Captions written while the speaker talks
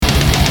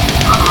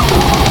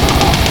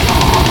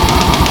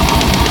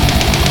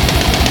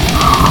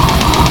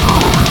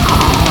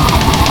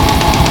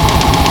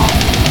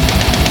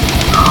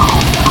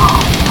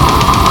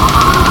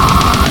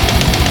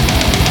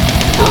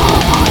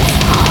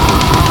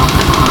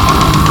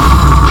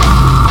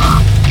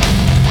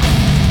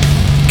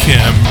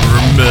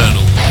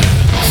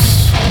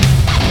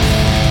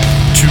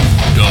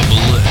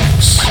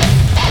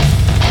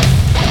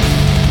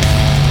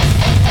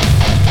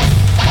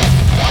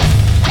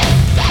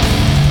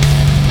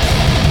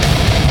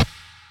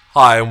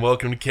Hi and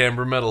welcome to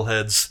Canberra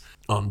Metalheads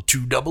on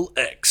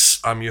 2XX.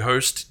 I'm your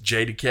host,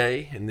 J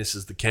Decay, and this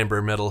is the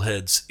Canberra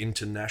Metalheads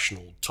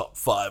International Top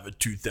 5 of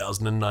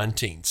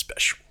 2019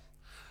 special.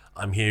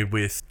 I'm here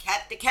with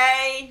Cat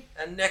Decay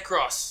and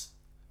Nekros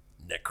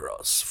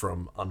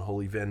from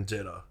Unholy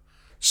Vendetta.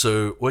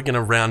 So we're going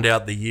to round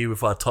out the year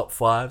with our top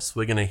 5s.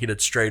 We're going to hit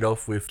it straight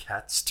off with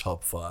Cat's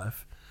top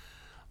 5.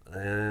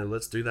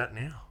 Let's do that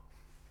now.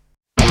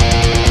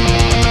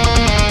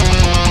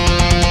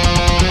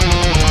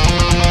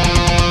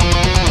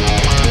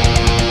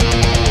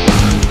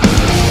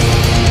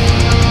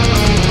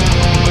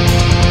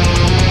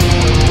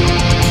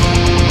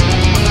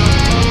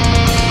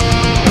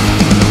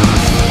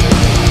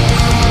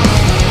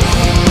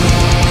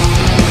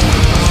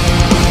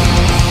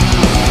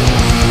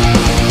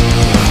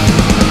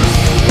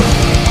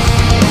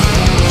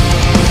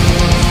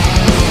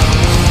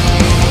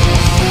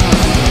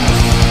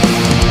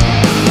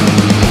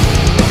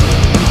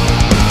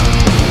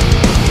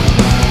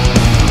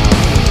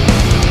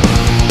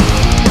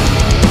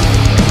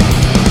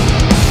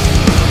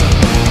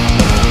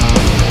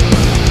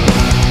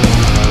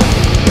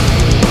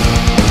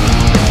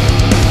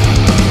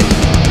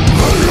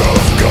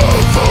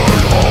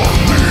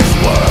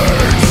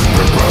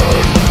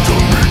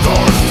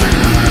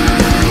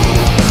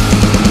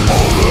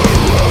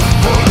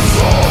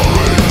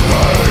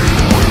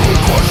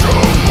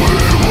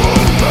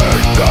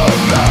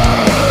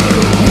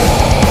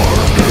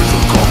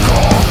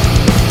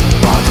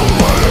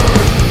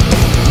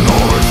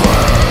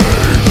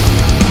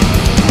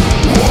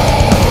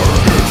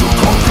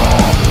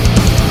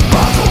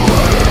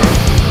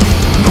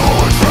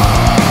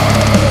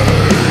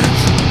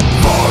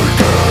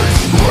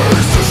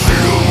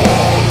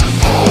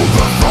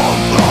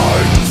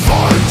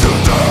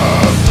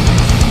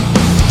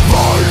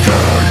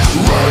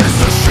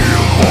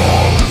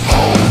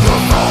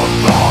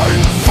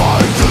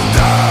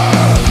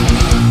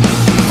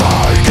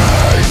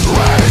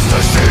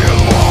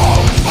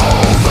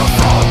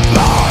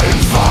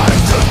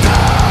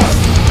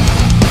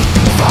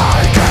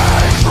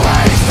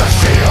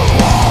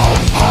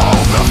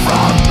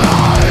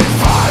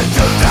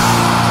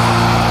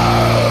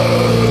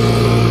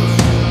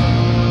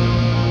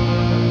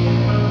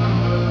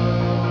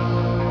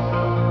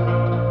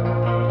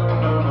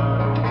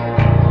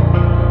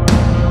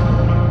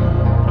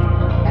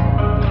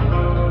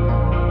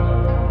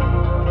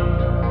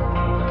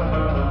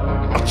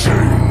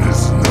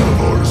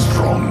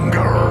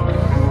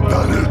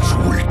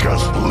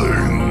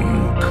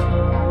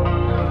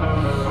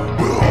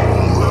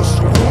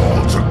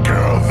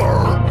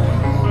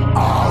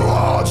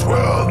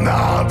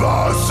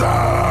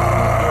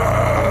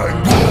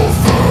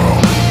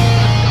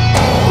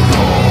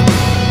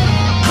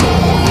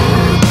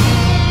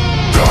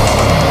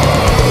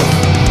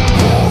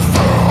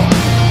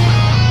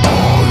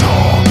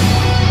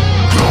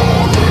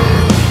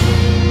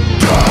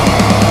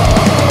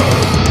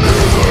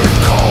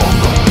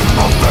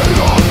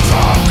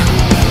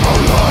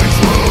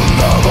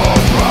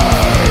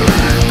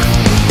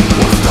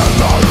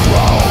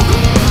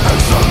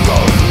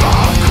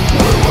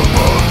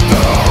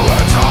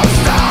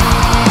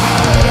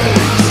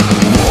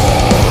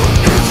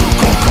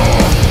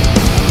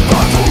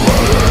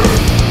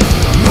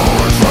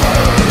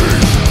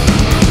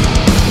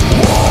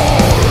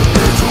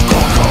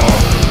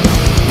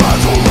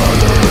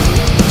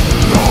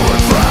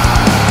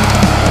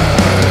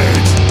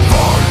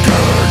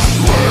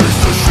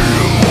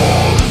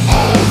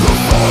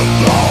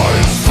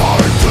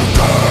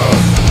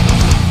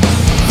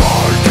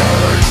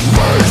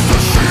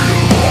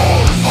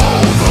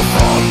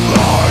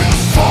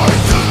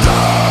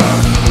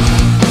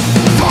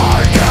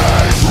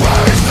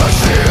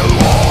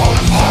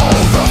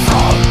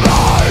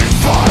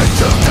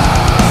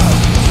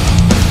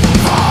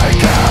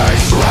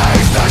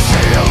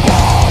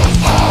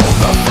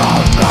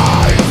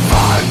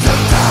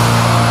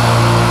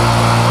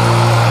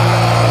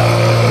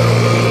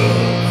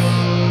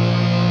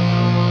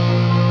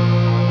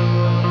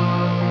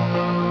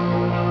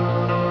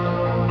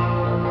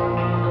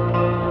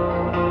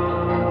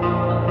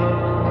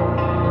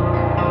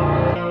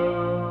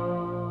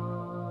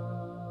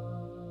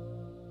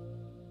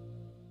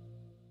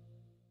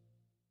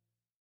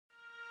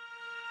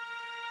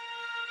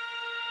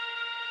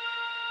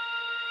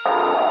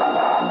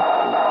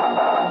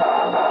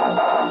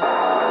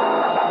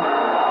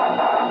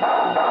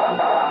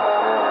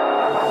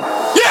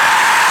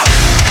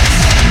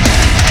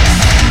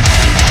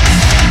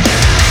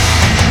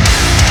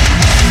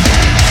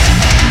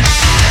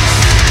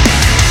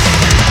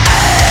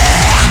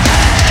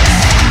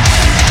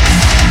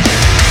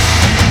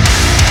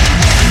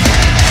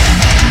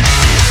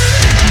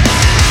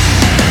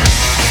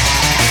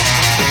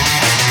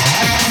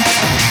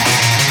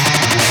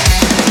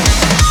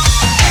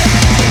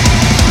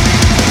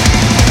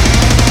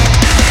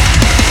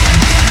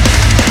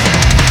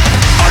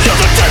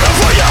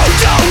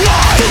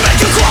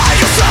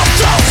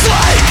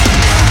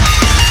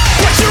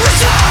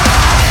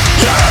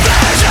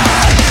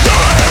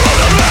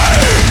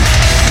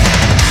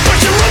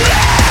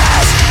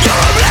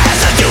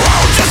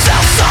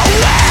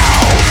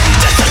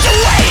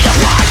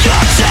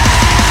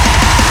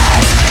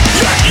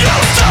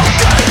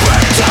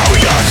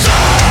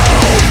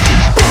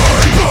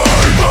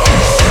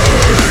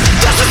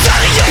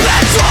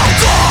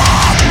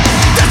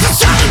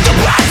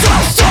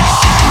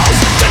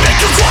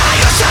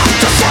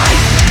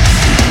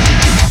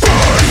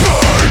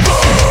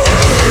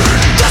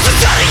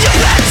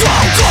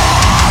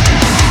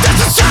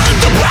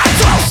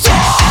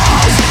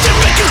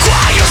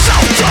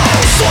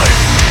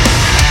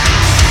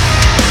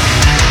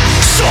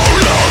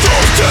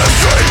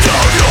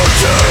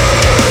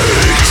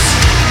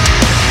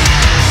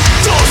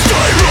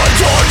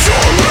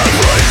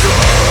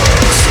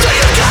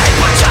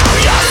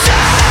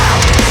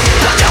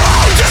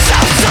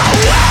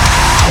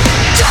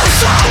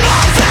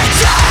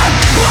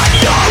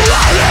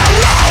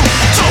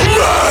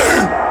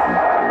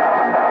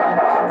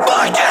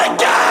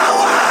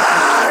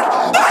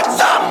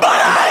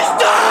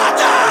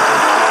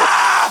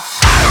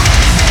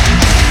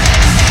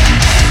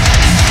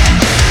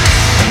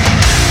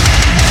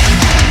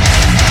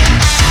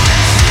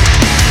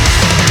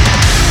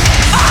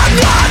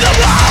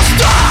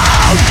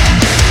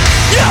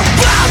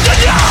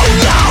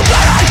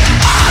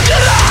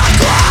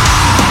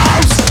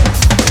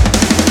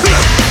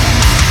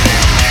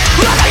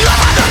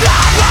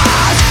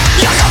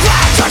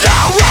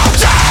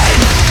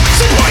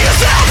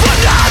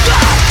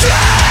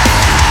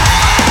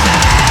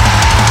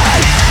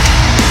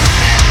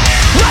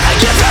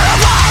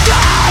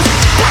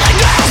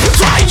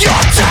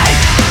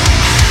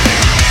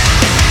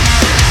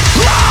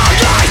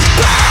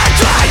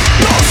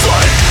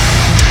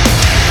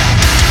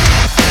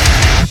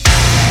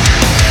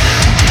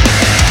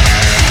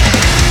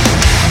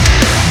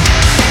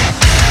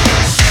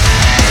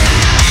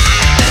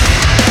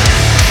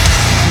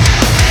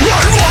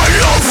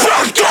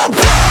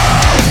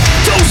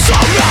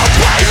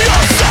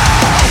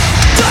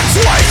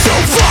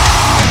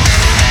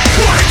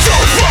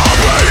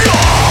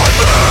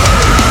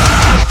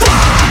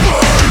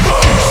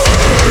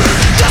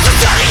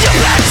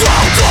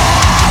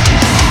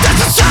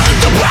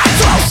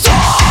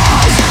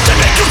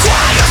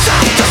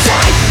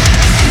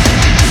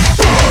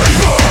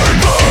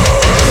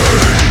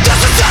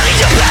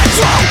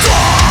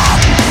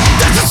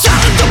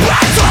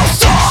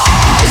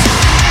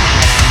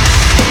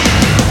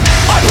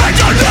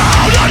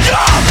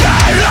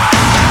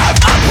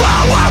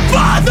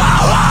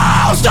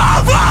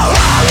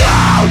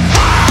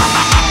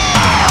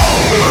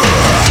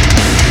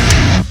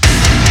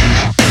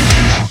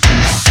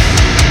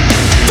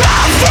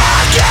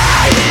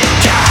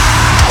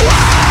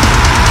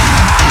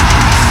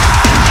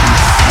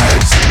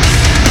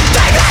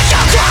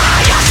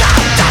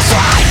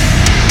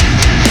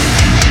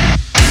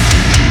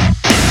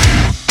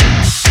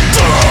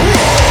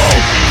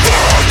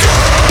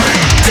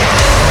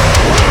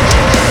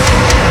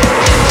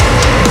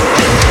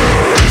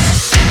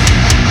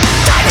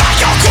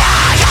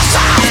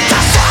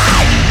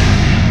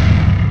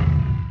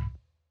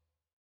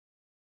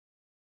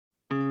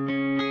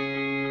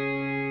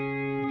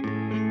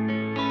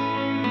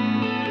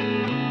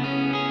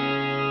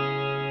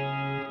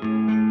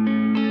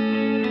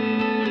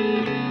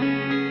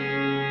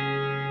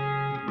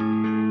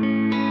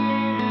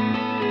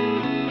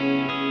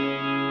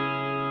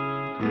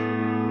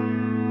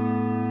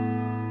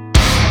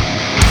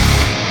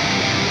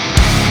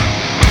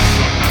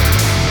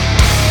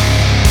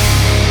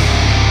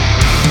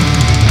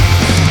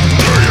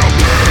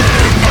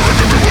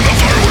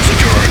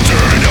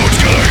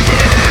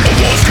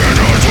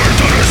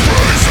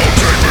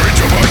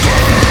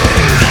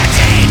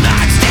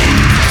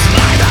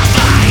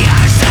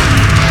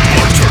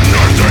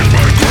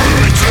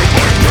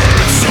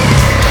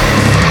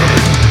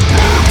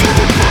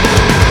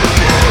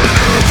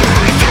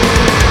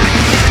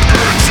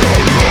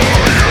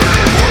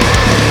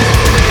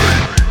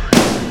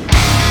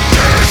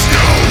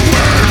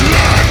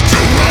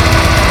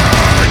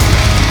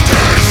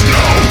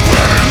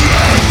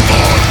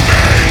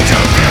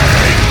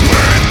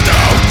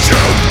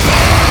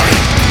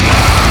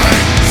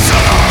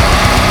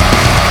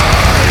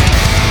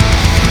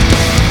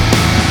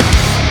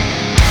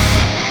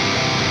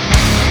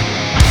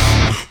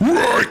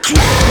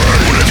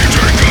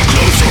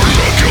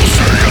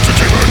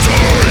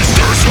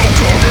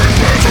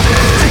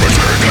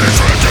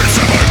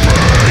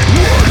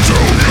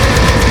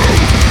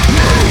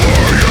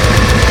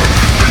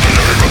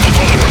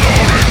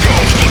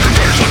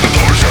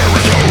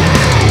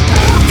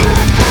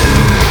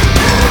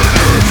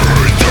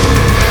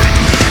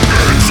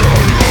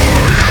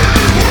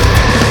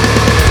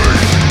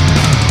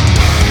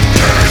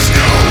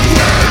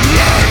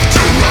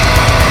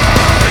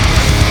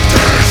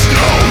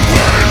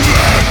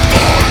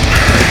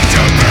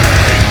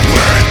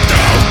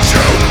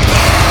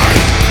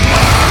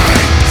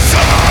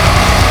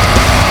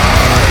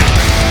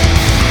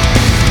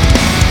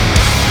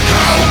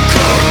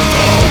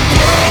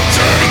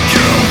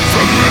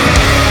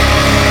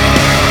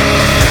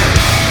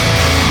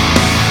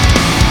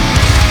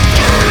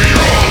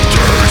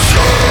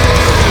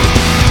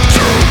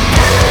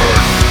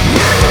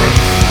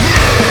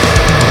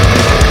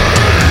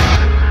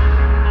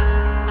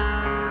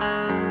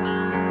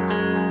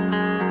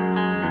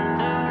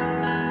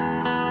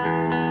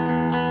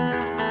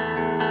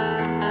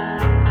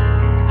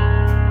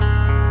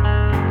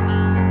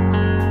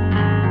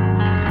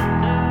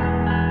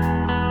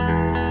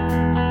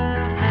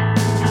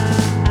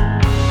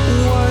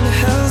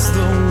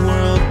 the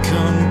world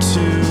come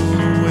to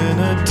when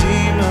a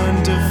demon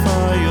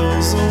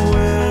defiles a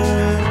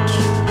witch?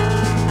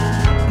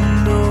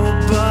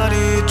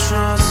 Nobody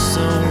trusts a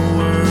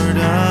word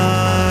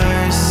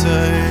I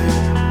say.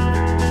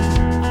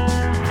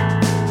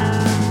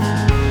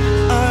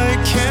 I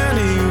can't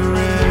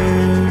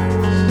erase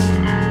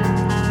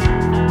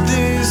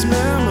these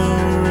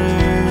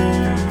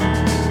memories,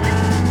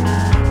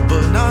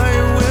 but I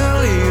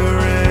will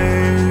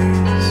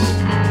erase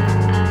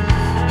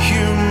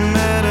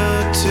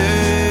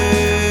humanity.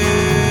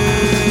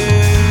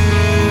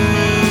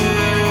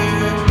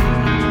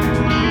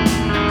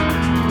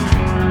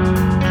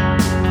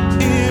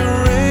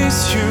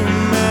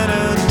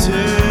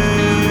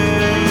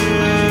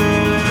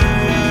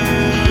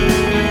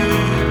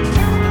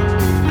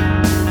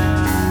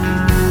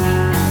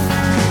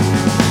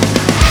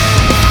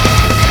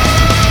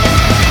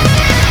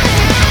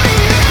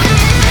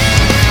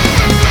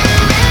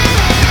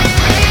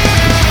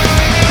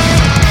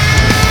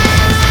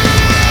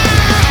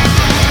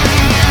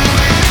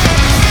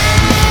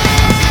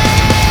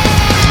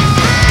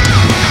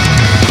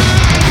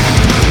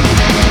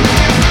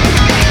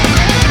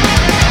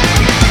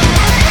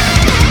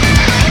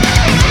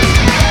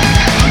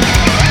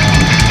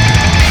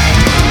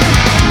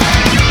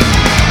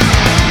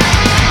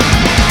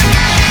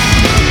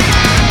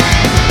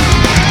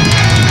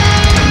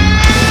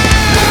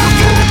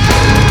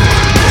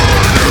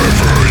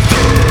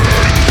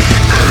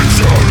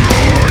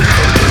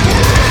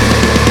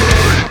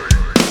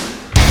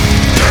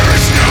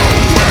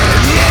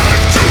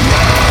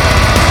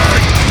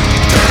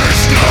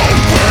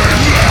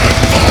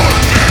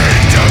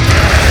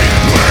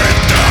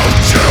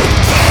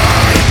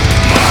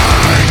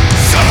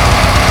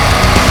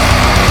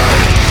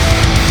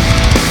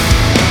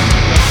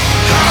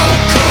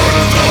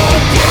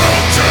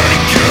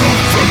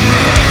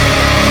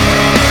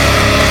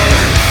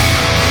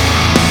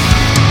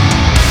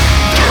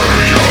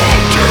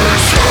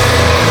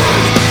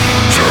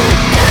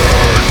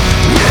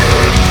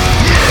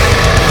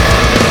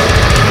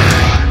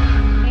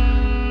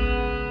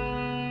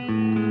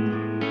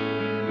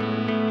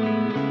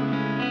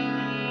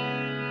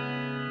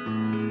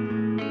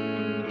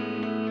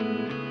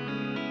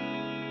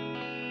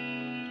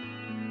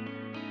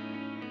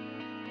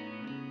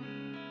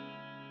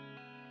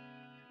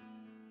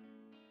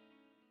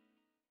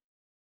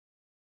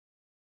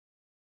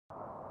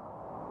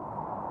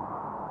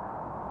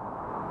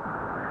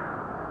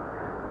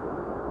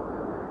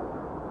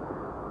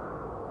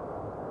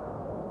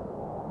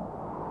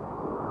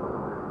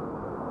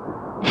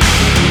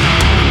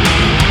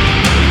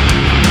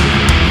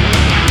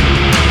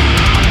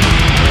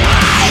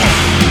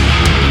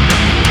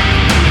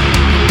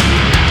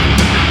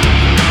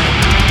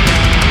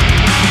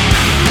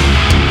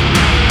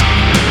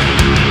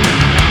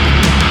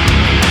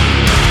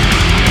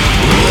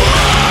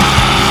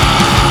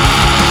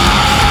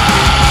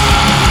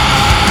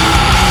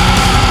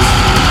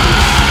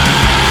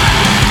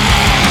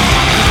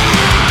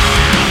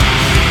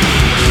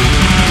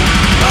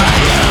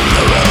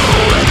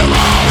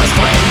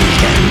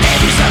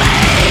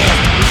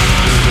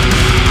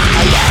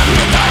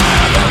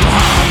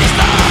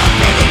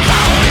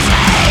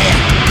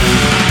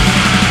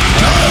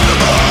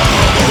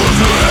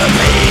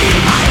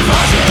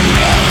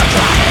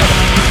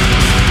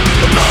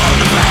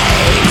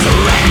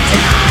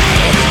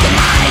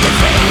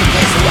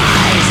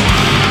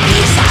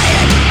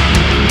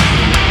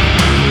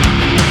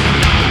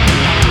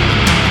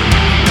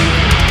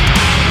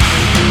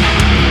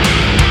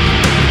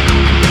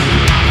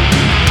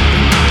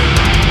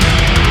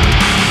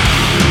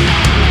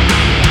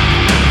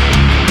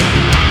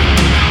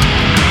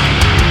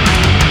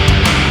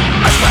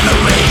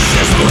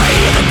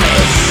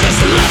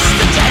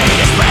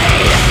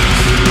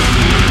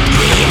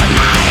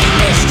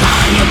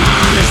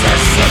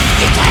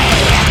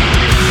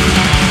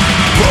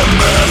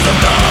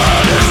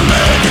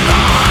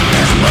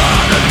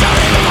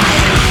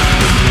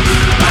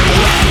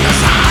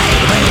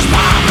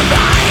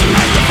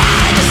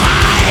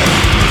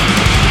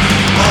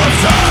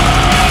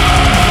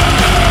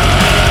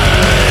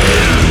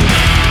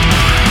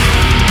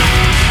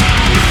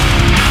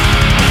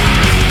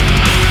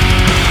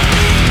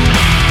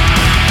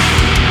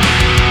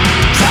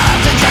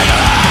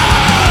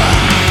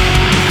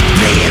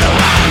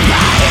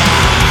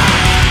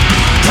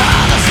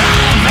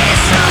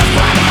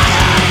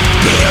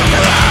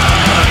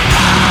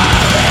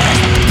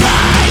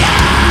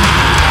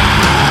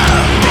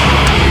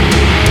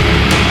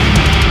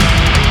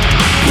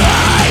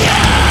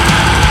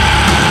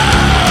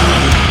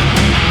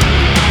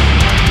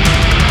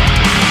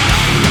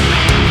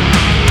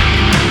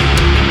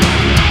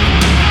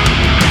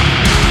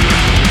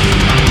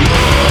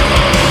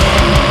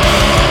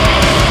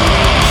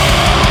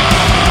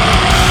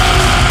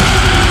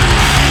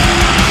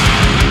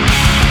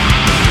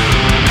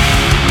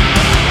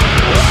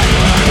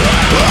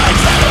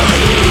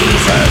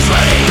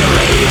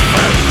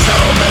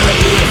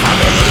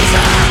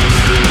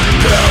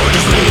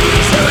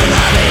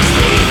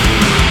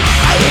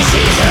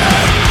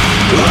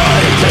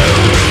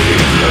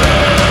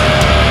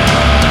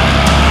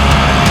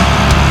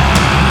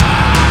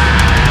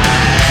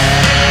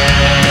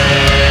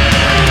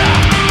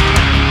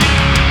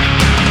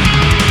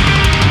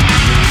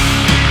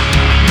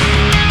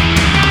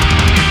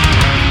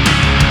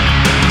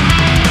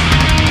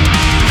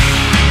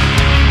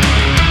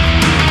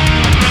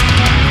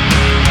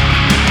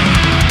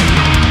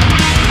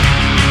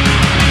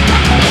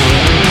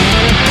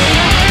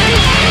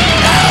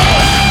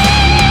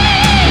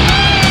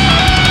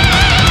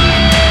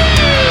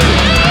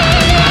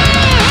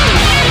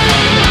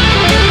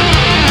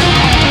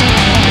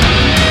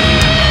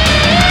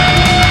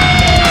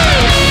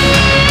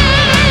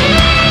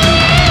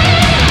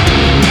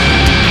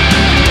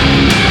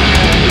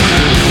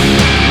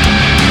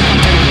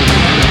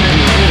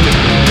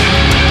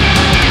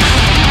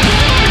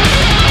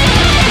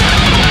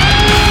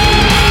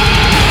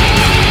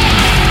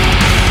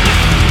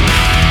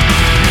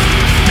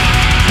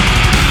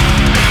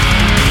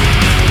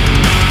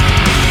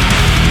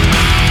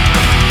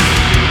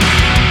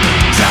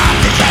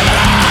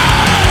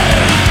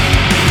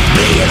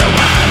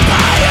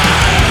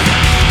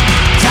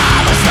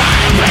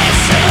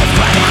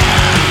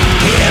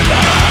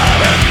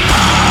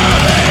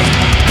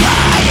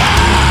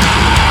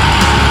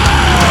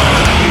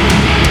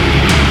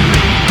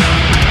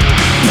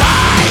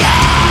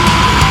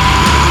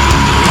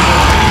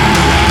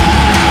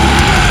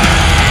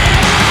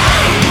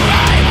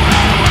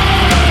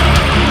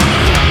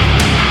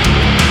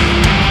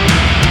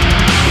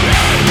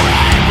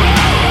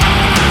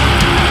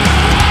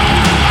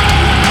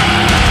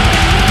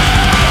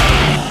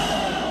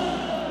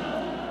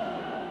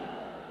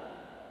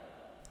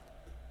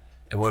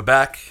 we're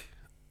back.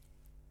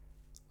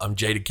 I'm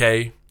J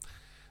Decay.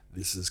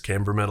 This is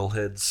Canberra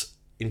Metalhead's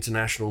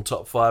International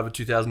Top 5 of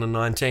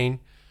 2019.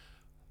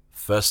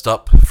 First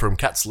up from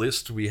Cat's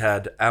list, we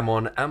had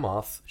Amon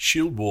Amarth,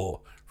 Shield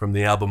War, from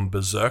the album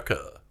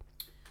Berzerker.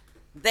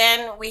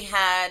 Then we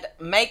had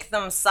Make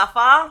Them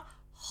Suffer,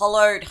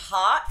 Hollowed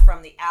Heart,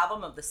 from the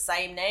album of the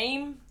same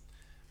name.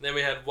 Then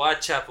we had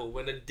Whitechapel,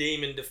 When a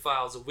Demon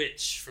Defiles a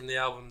Witch, from the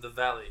album The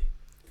Valley.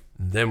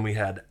 And then we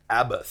had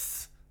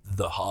Abbath,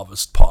 The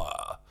Harvest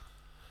Pyre,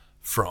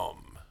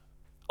 from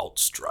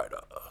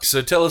Outstrider.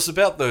 So tell us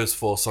about those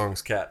 4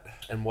 songs, Kat,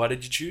 and why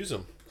did you choose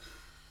them?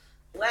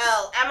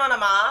 Well, Amon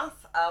Amarth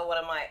are one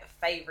of my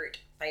favourite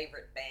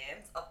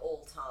bands of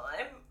all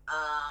time.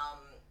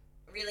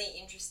 Really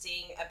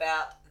interesting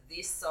about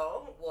this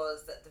song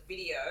was that the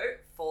video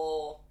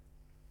for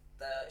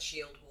the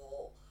Shield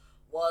War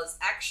was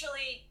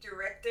actually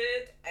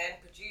directed and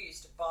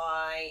produced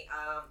by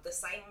the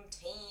same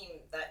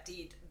team that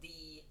did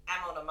the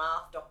Amon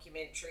Amarth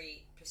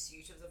documentary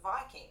Pursuit of the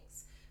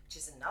Vikings, which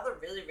is another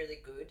really, really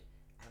good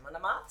Amon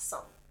Amarth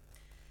song.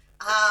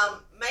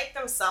 Make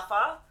Them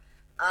Suffer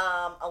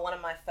are one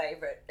of my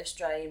favourite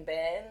Australian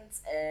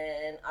bands,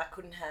 and I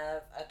couldn't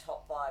have a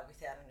top 5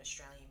 without an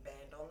Australian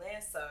band on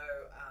there, so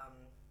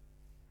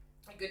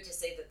good to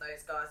see that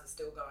those guys are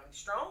still going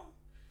strong.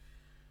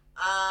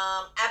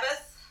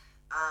 Abbath,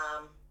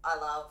 I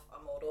love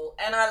Immortal,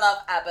 and I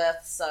love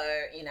Abbath, so,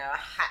 you know, I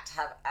had to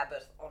have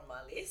Abbath on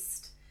my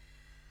list.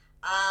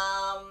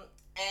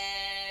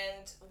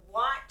 And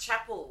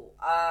Whitechapel,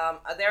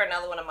 they're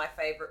another one of my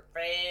favourite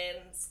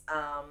bands.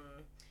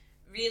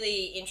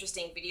 Really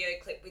interesting video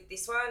clip with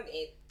this one.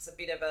 It's a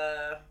bit of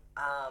a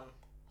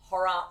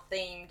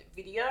horror-themed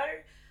video,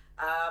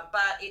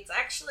 but it's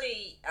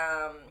actually,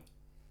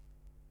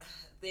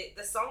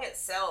 the song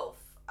itself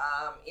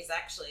is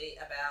actually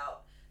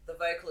about the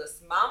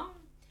vocalist's mum,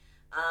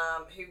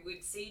 who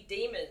would see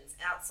demons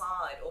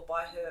outside or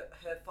by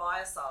her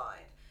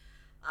fireside.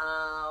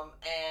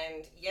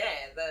 And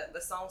yeah,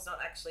 the song's not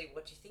actually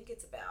what you think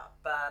it's about,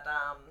 but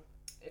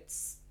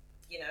it's,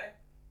 you know,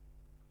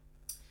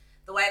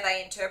 the way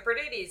they interpret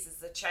it is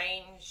it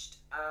changed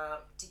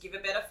to give a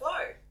better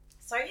flow.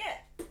 So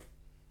yeah.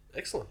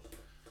 Excellent.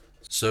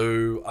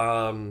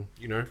 So,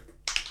 you know,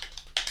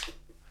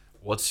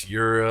 what's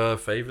your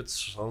favourite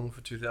song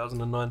for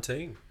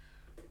 2019?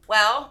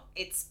 Well,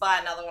 it's by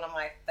another one of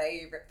my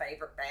favourite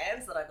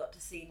bands that I got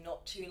to see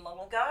not too long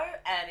ago,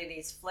 and it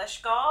is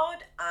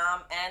Fleshgod,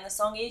 and the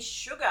song is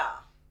Sugar,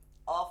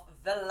 of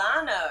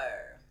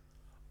Veleno.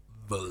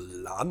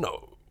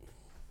 Veleno.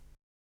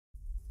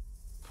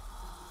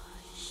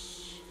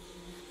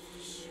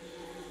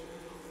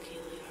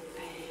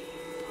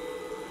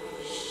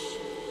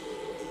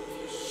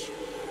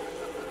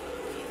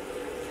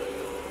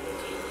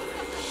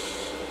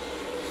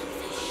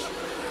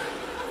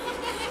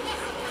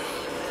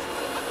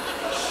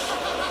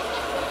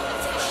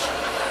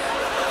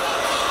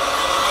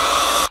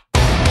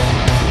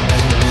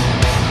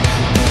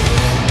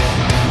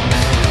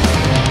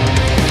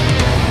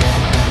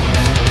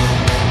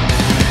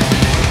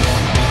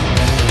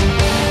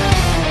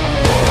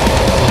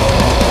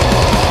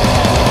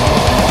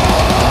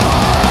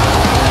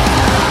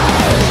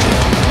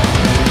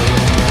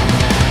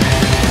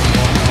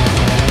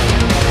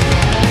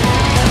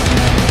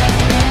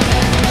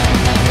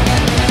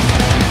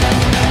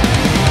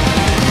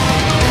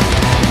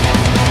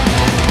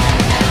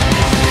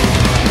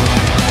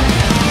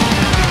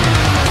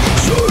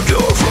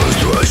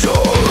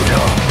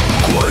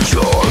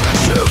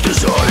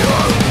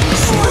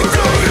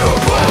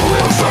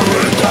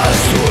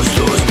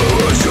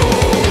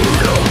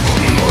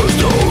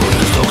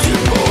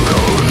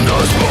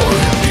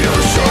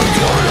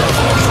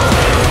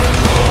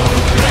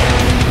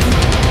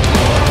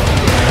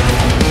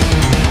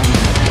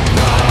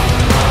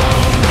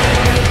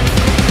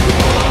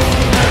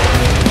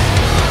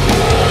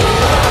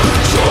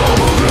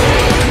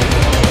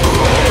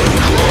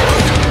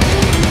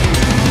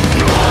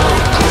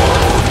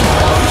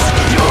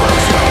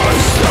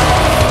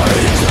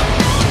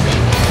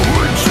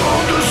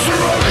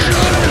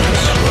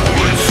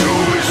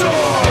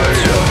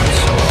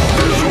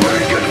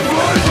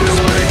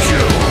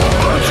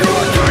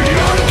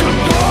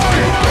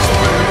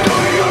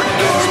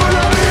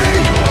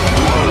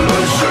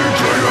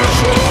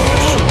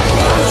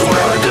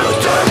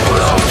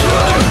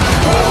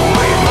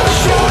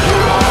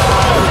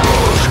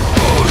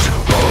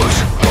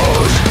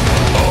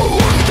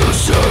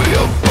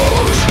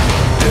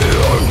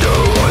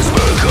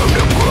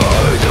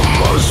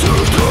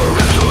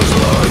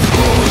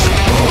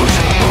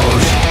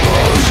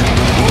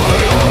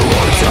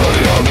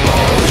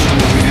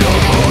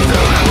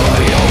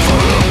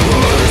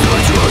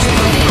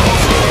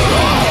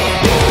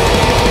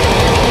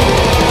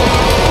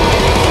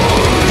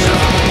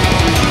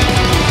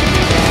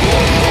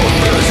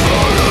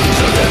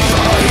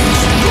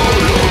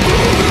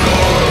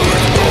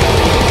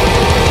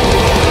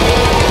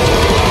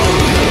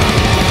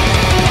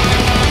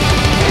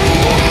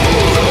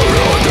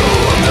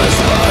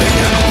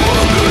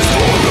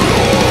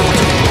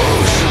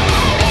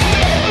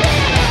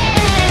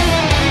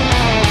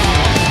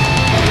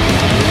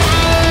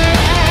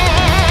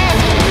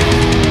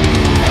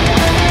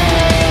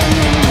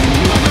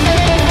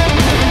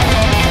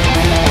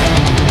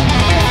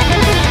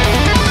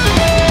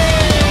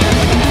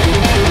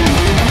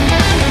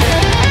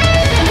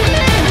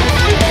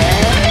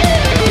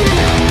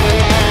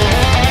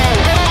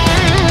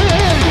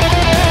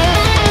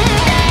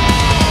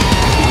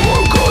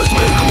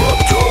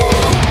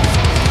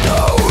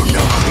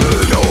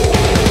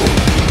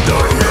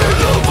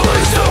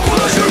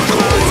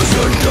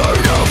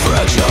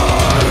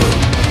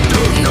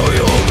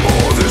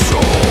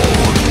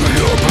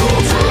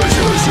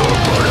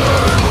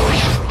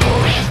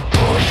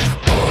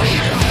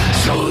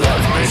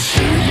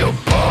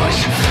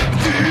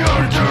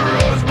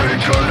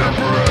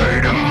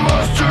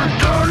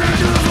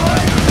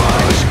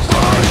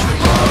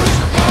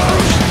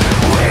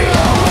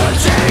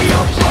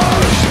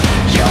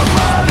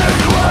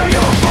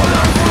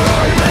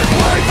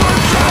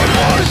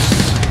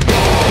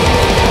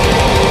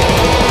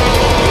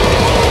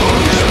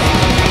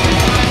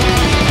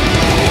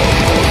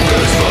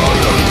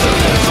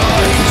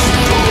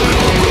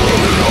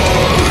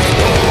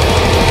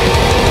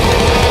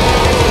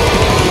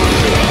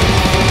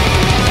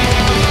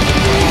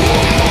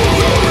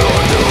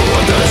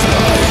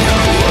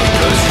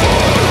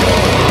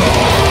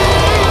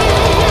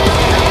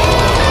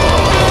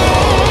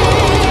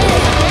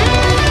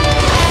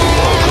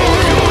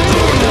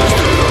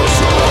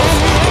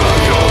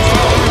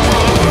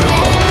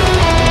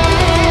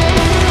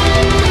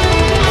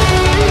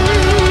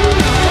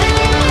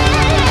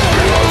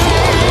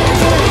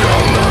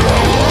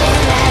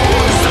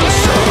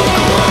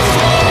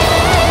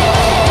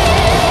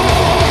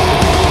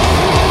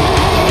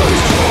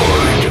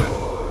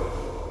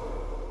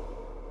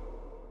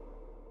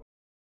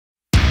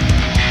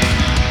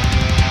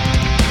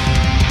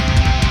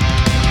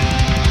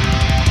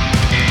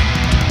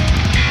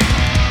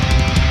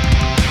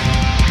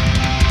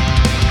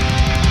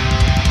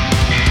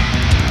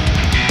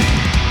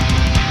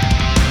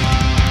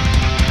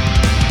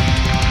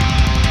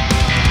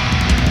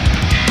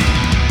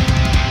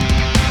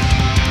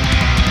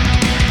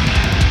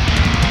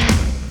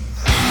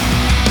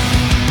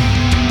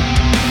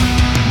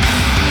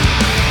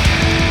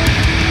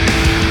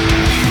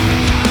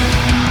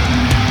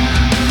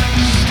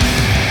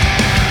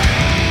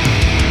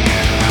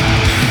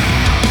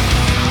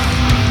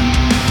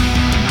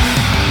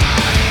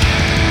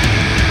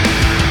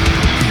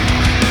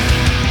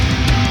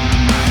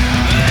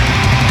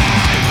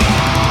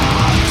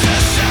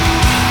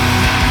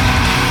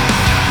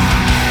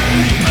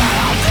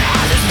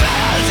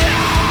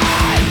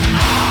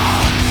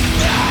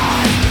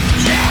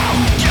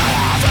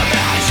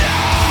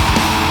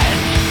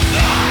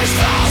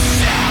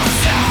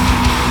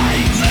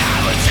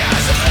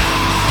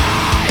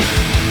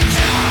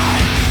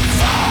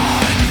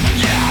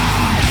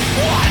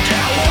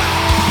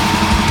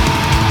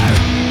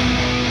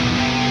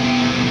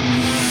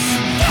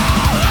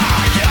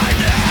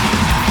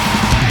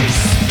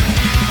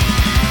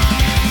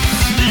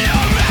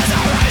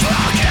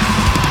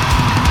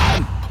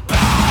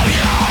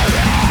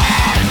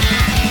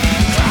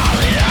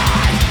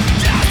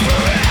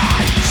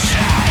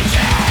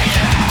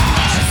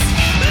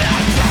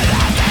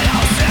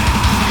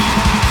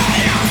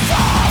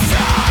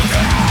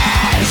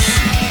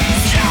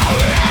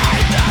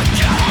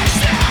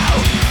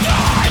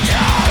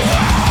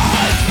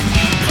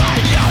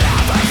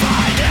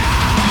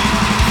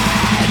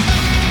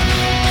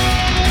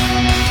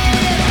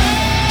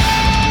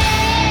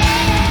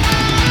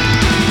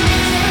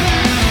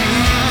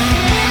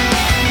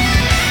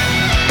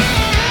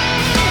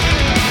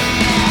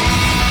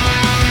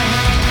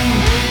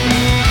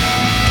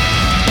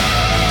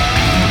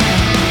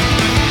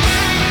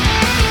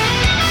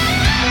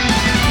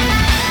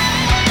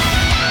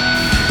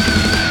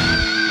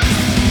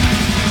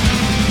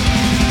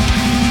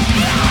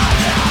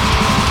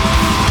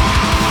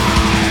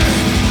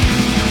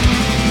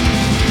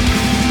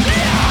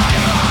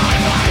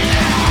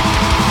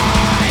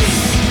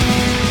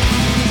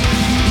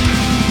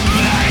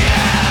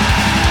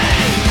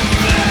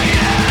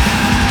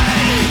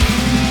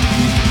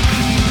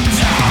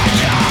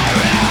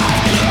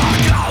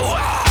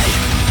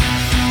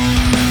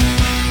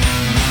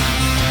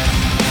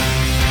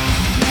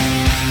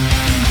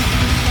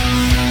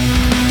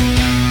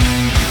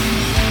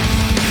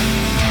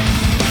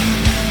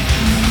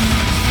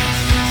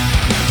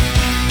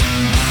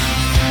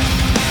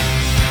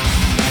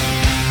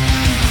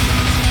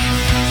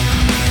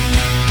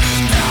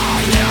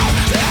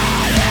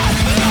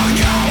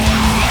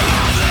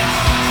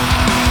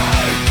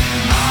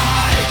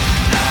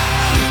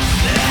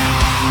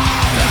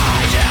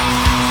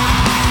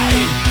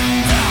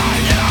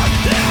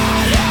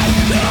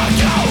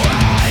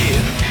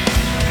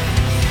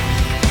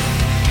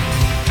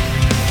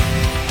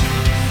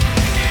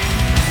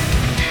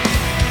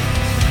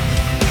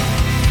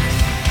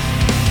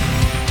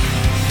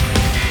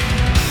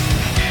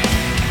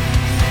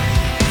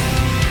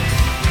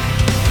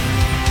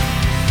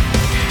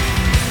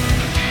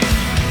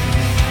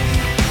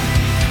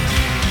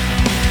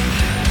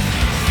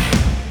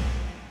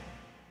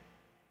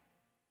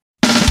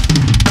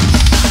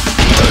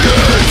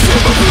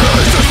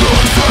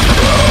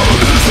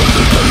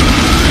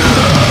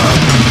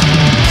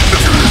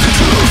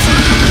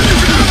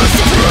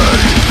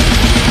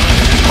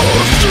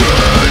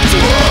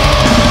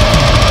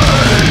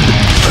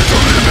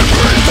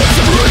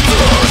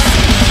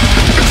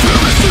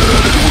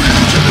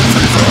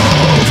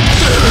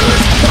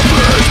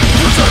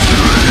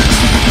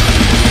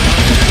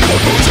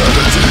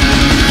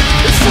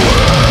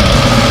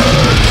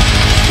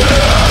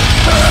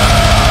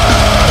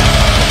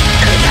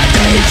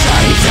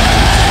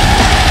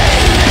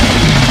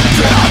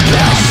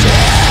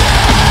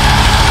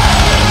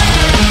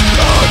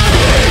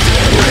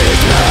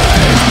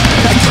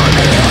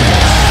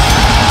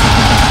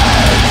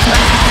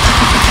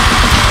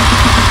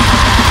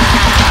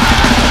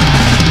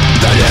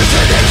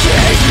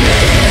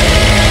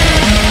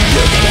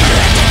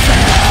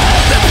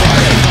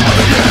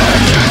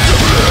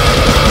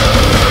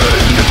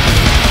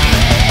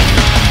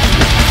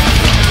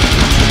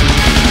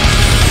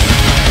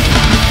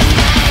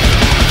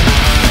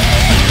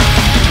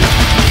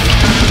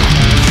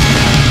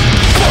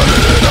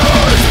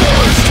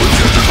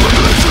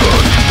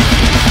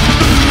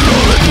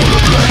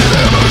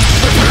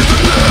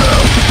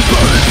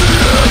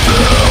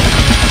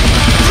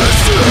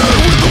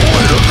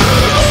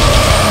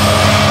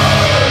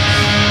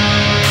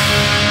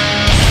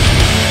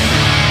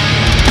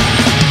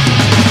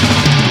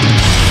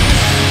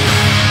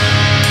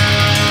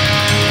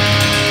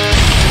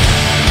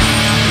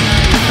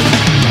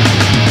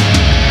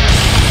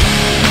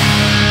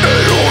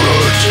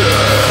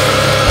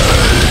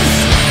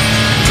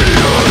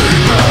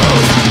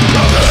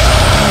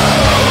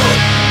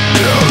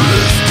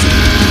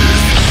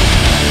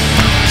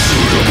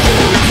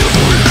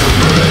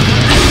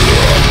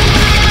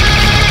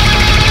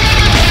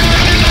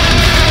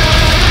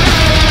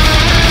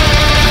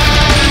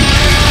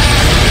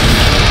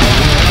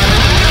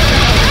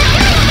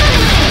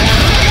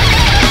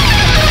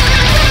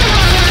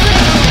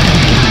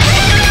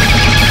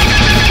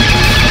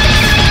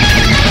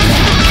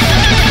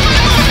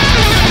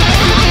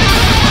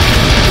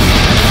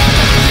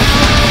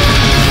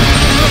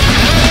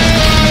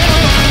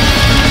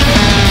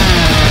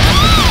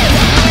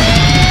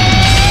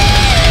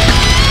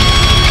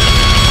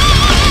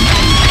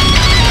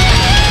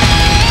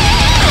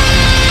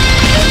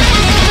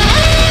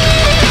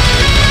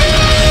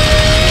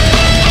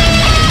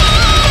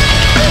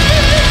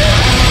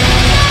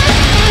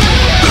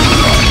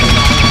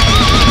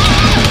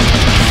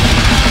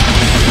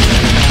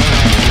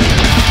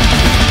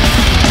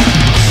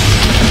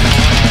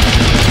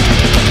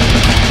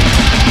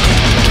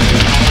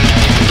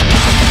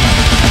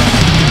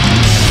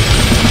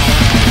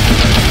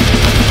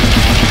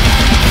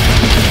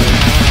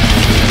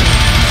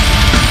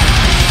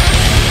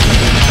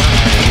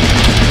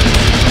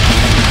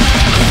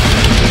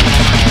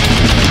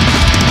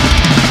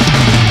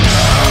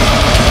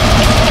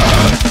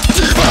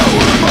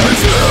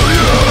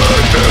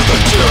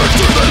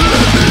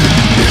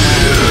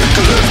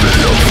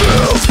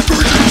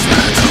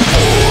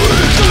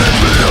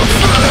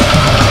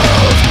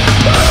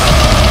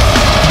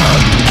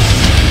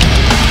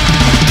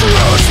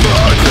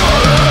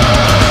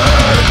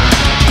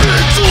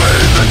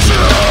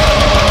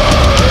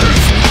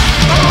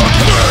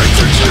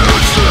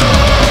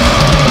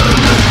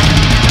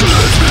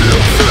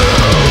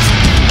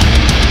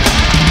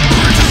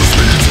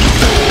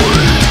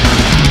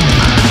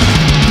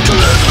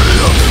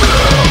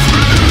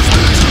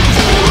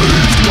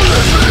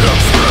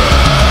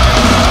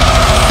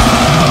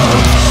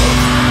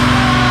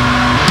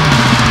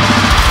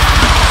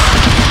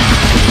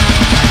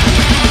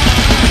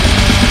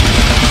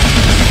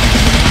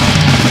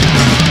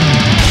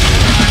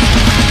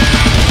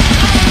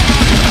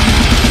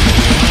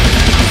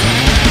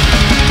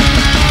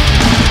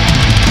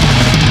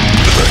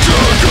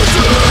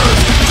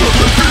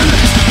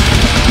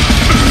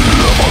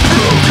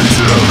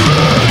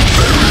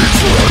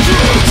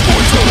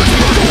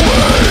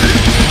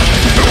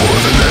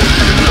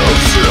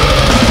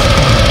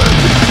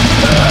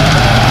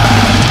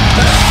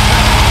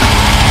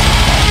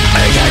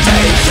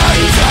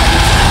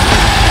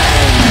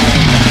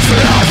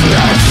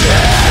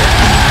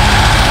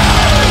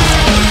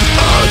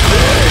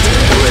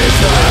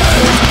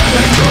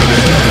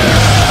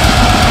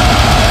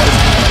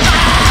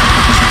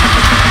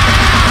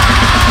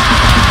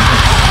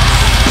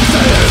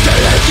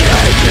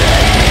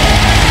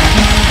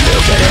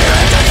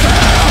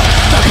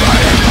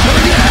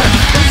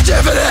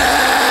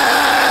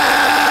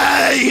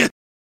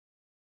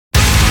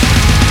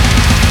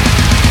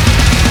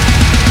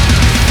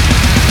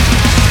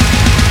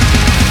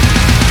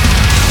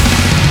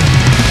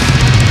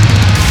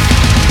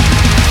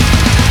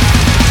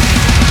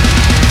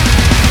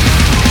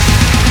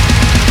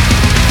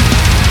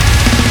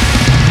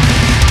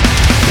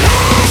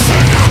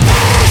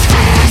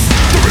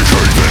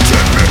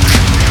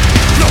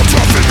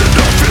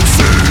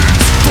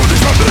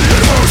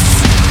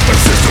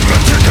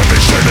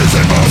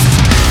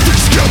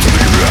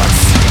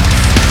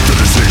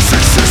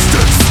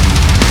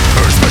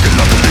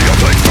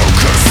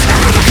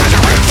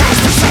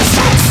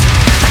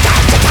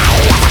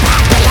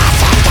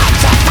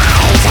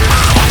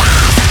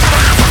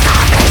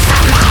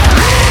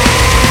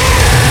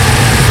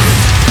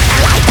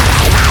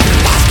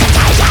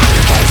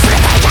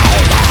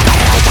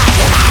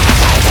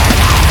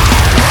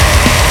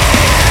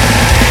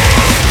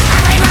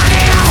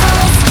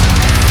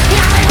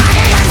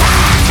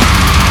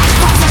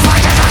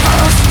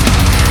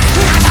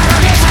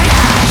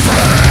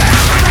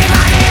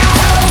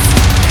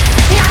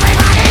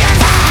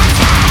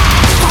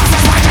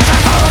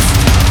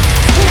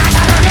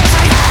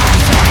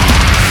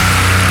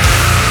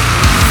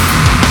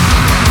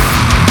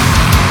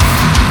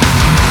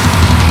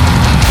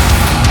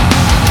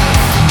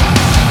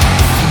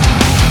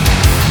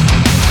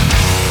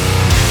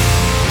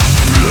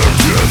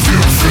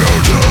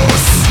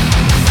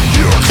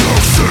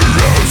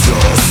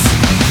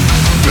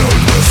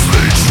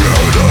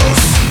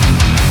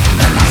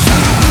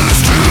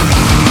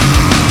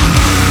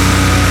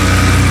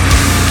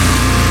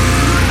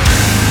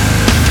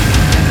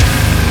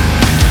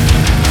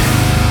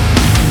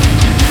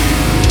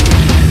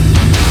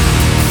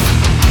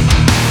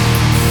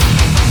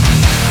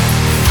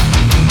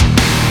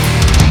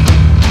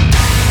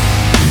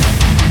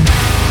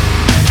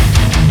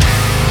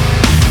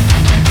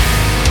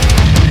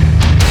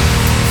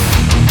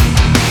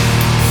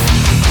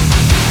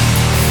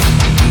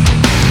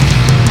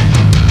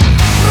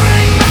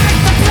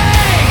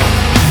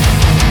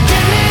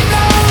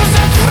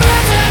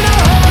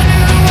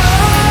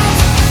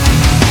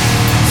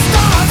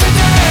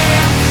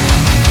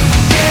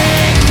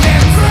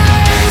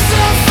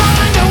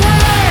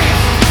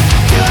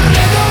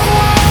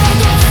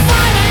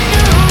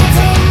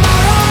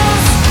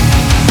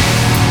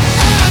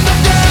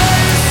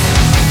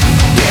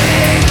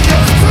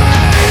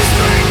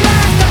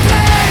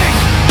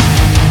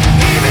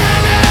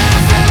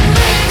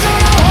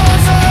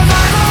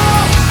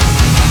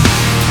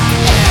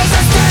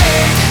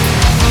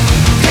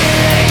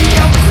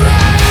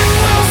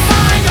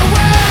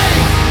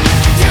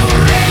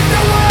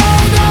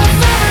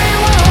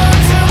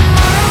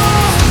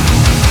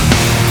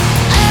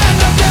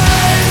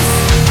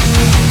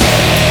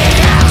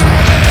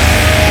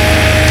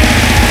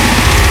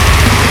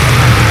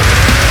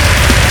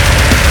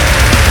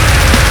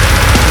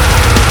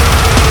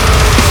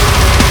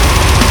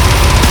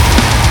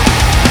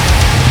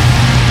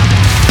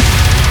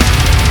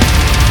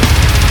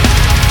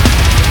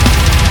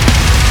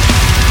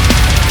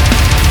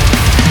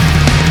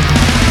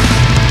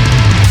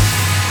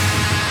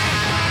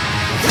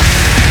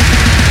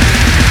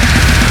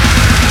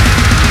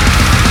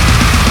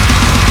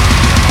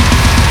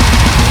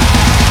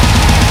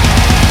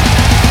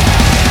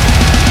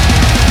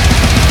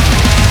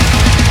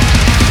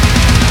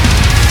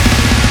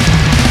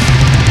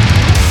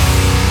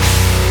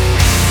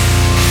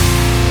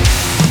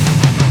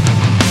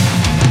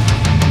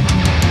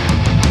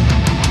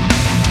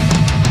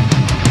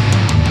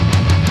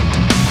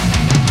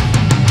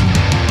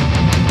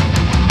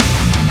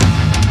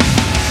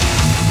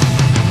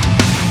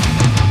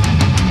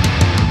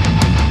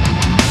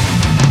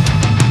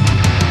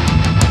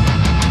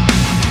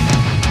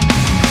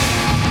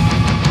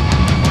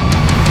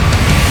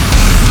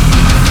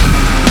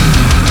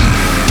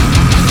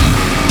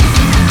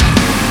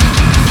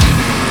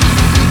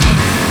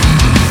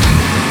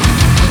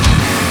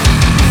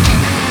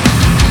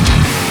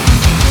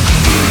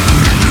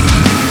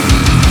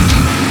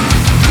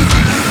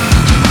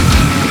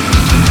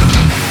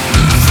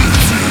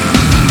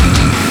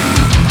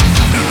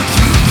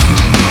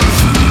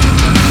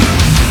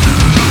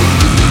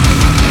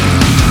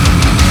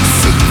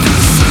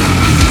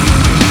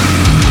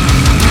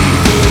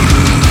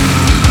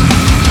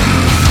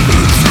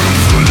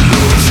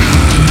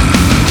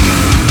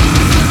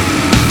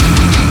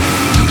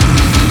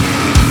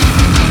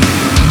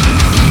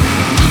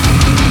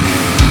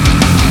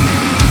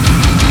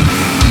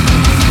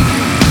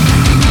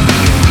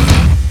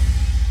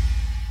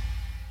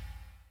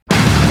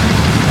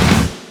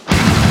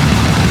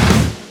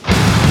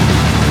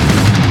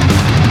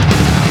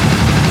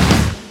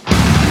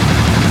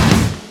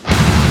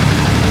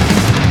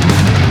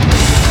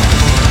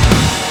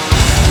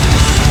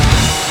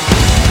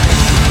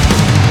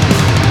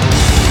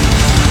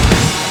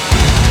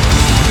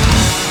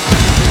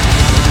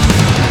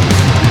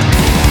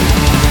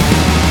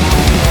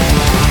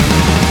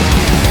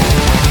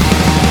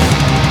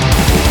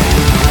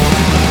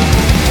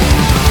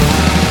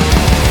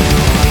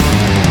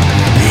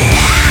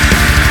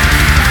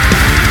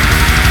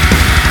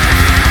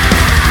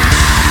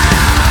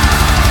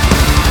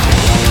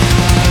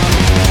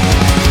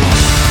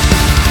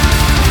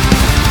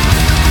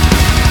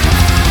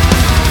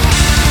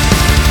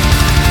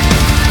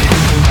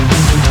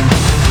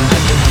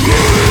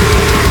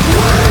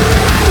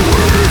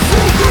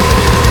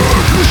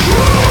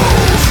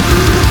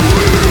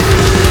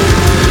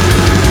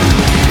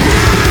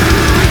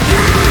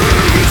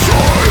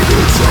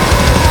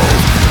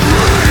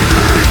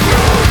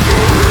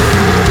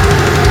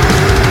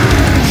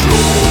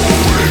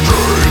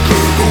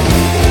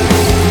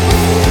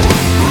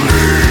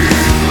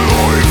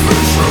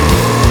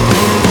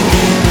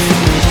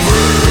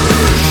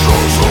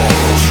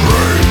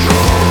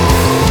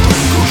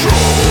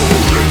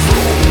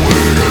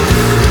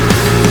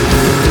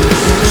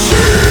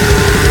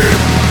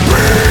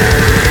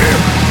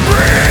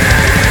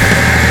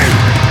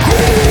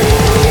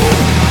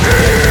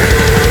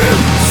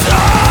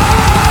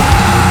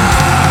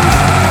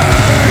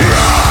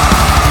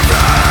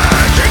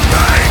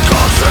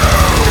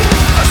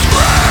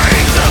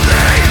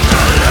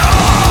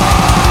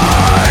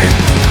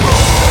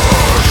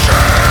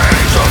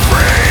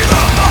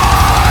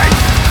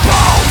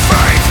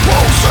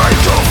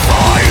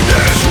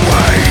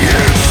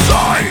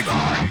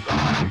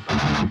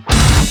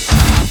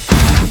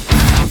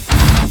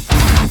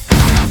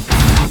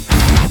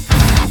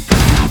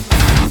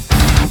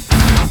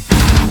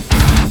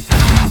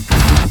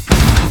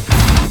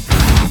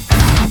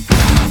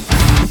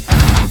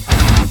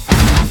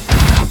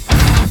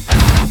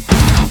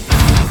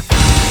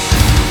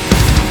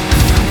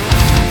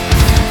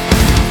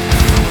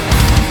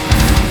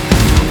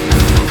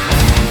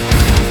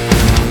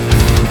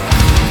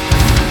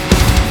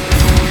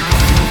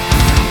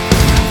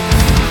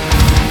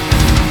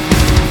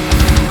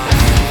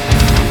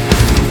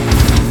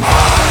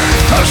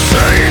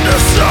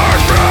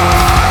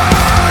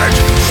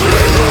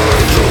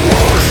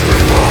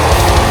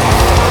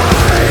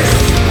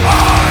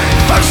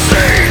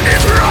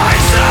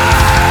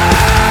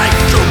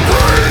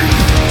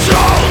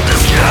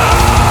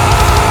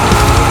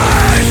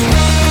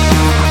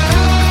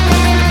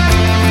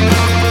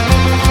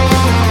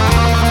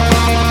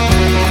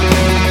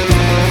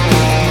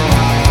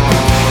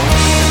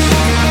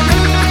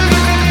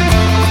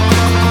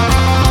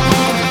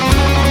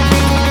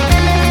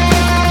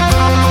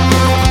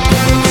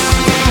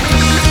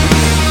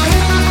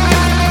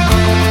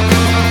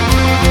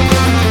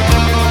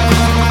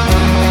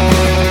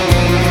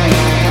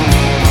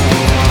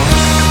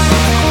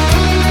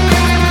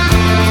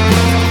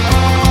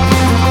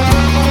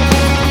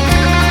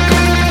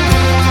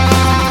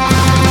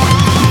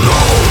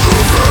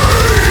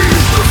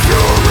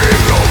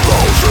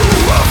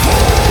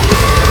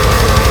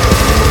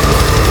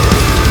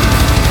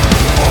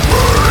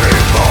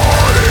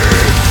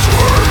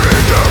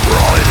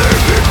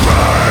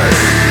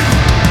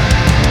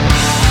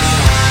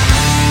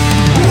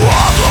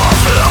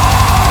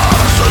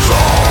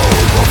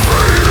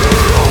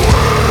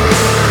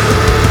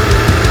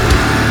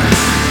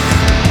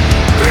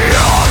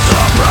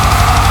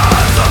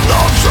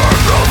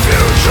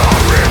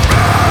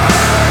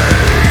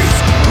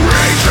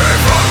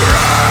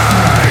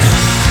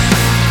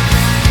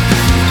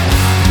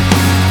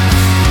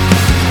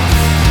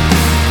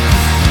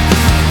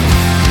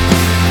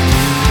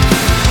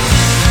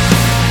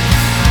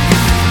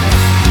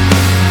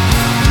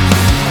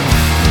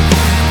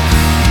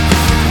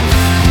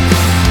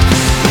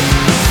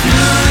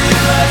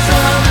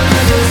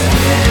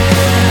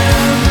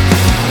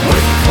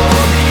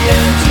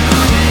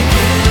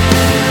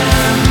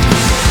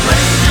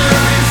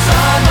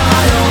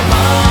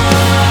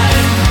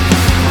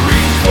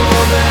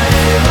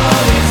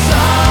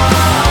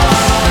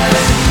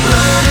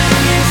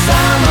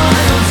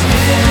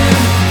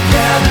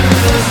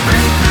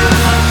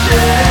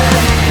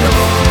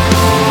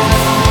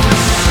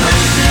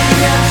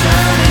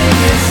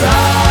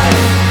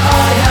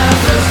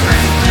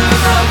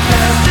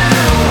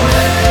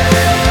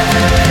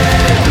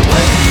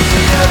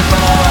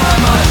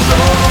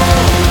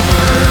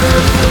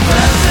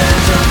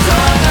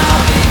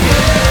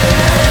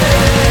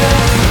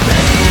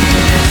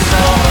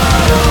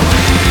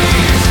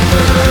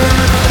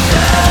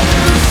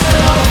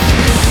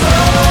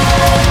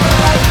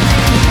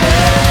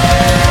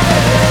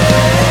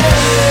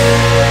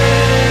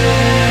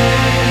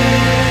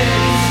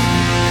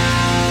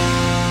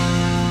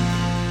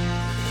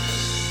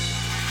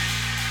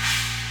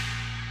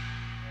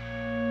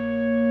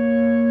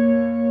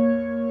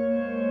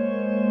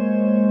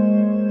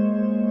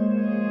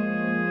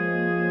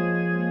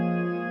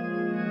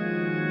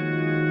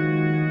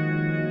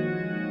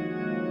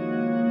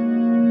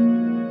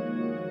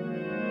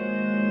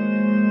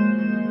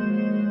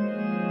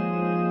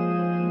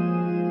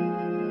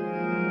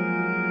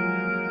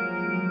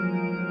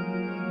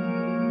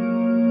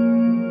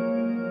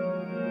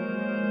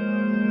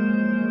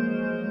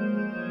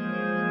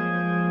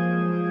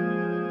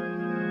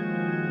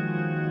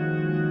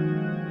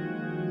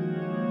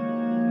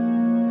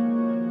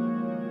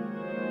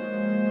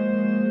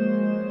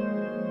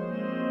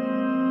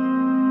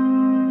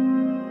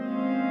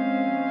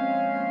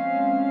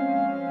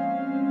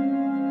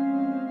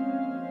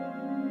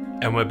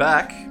 And we're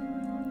back.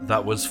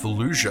 That was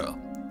Fallujah,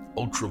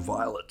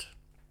 Ultraviolet,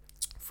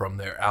 from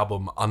their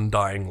album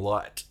Undying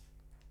Light.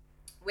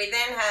 We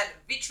then had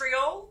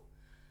Vitriol,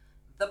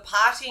 The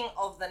Parting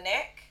of the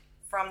Neck,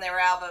 from their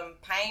album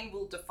Pain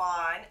Will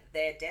Define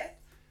Their Death.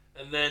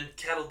 And then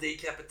Cattle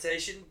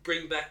Decapitation,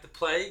 Bring Back the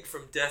Plague,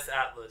 from Death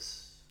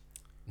Atlas.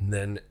 And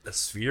then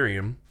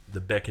Aspherium,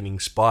 The Beckoning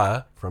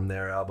Spire, from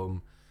their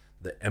album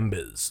The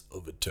Embers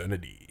of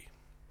Eternity.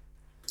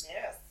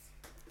 Yes.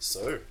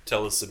 So,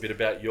 tell us a bit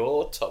about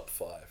your top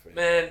 5.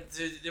 Man,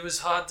 dude, it was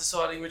hard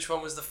deciding which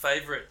one was the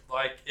favourite.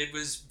 Like,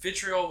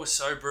 Vitriol was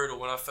so brutal.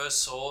 When I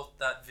first saw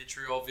that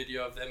Vitriol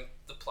video of them,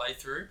 the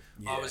playthrough,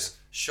 I was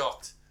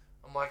shocked.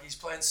 I'm like, he's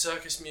playing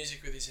circus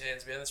music with his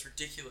hands, man. That's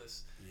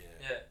ridiculous.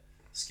 Yeah.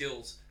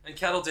 Skills. And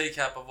Cattle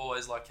Decap, I've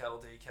always liked Cattle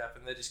Decap,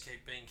 and they just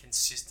keep being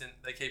consistent.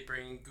 They keep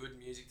bringing good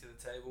music to the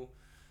table.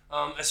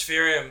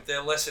 Aspherium,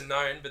 they're lesser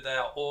known, but they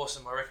are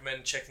awesome. I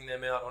recommend checking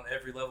them out on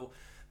every level.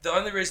 The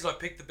only reason I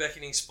picked the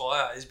Beckoning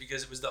Spire is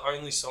because it was the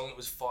only song that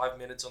was 5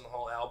 minutes on the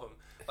whole album.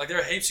 Like, there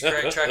are heaps of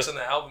great tracks on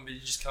the album, but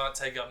you just can't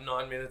take up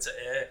 9 minutes of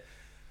air.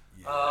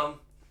 Yeah.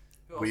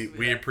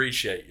 We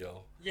appreciate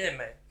y'all. Yeah,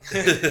 mate.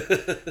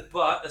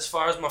 But as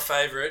far as my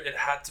favourite, it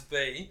had to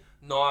be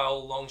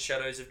Nile, Long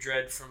Shadows of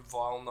Dread from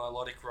Vile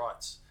Nilotic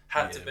Rites.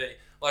 Had to be.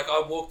 Like,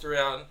 I walked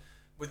around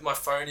with my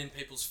phone in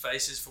people's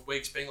faces for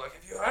weeks being like,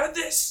 have you heard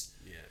this?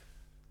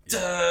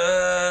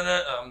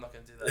 I'm not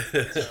going to do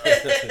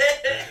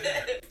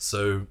that.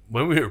 So,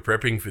 when we were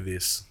prepping for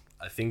this,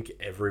 I think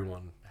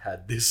everyone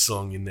had this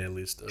song in their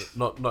list.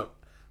 Not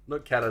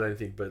Kat, I don't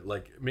think, but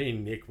like me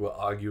and Nick were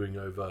arguing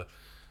over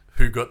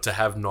who got to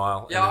have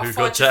Nile Yeah, and I'll who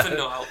got fight to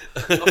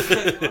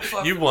you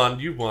for Nile.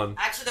 You won.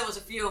 Actually, there was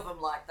a few of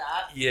them like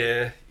that.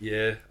 Yeah.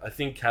 I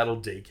think Cattle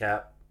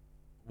Decap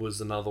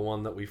was another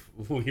one that we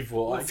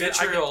fought. Well,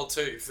 Vitriol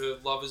too, for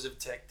lovers of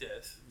tech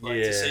death. Like,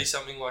 to see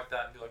something like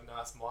that and be like,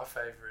 nah, it's my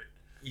favourite.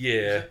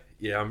 Yeah.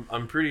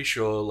 I'm pretty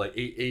sure, like,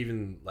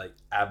 even, like,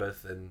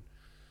 Abbath and...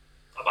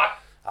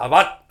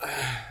 Abbath!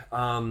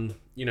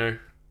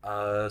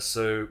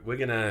 So we're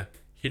going to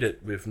hit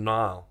it with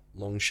Nile,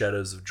 Long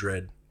Shadows of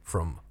Dread,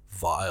 from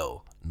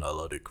Vile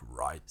Nilotic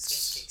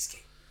Rites.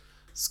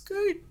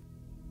 Skeet.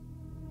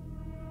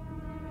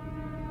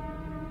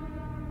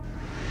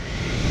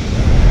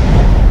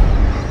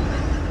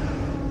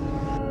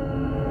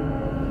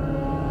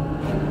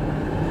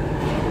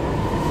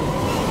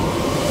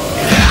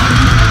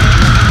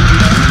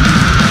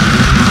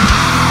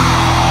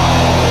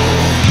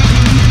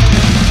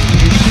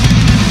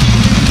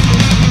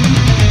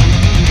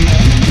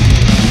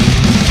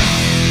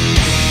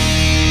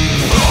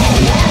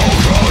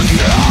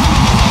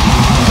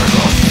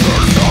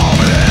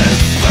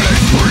 Dominance, that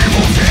is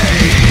evil.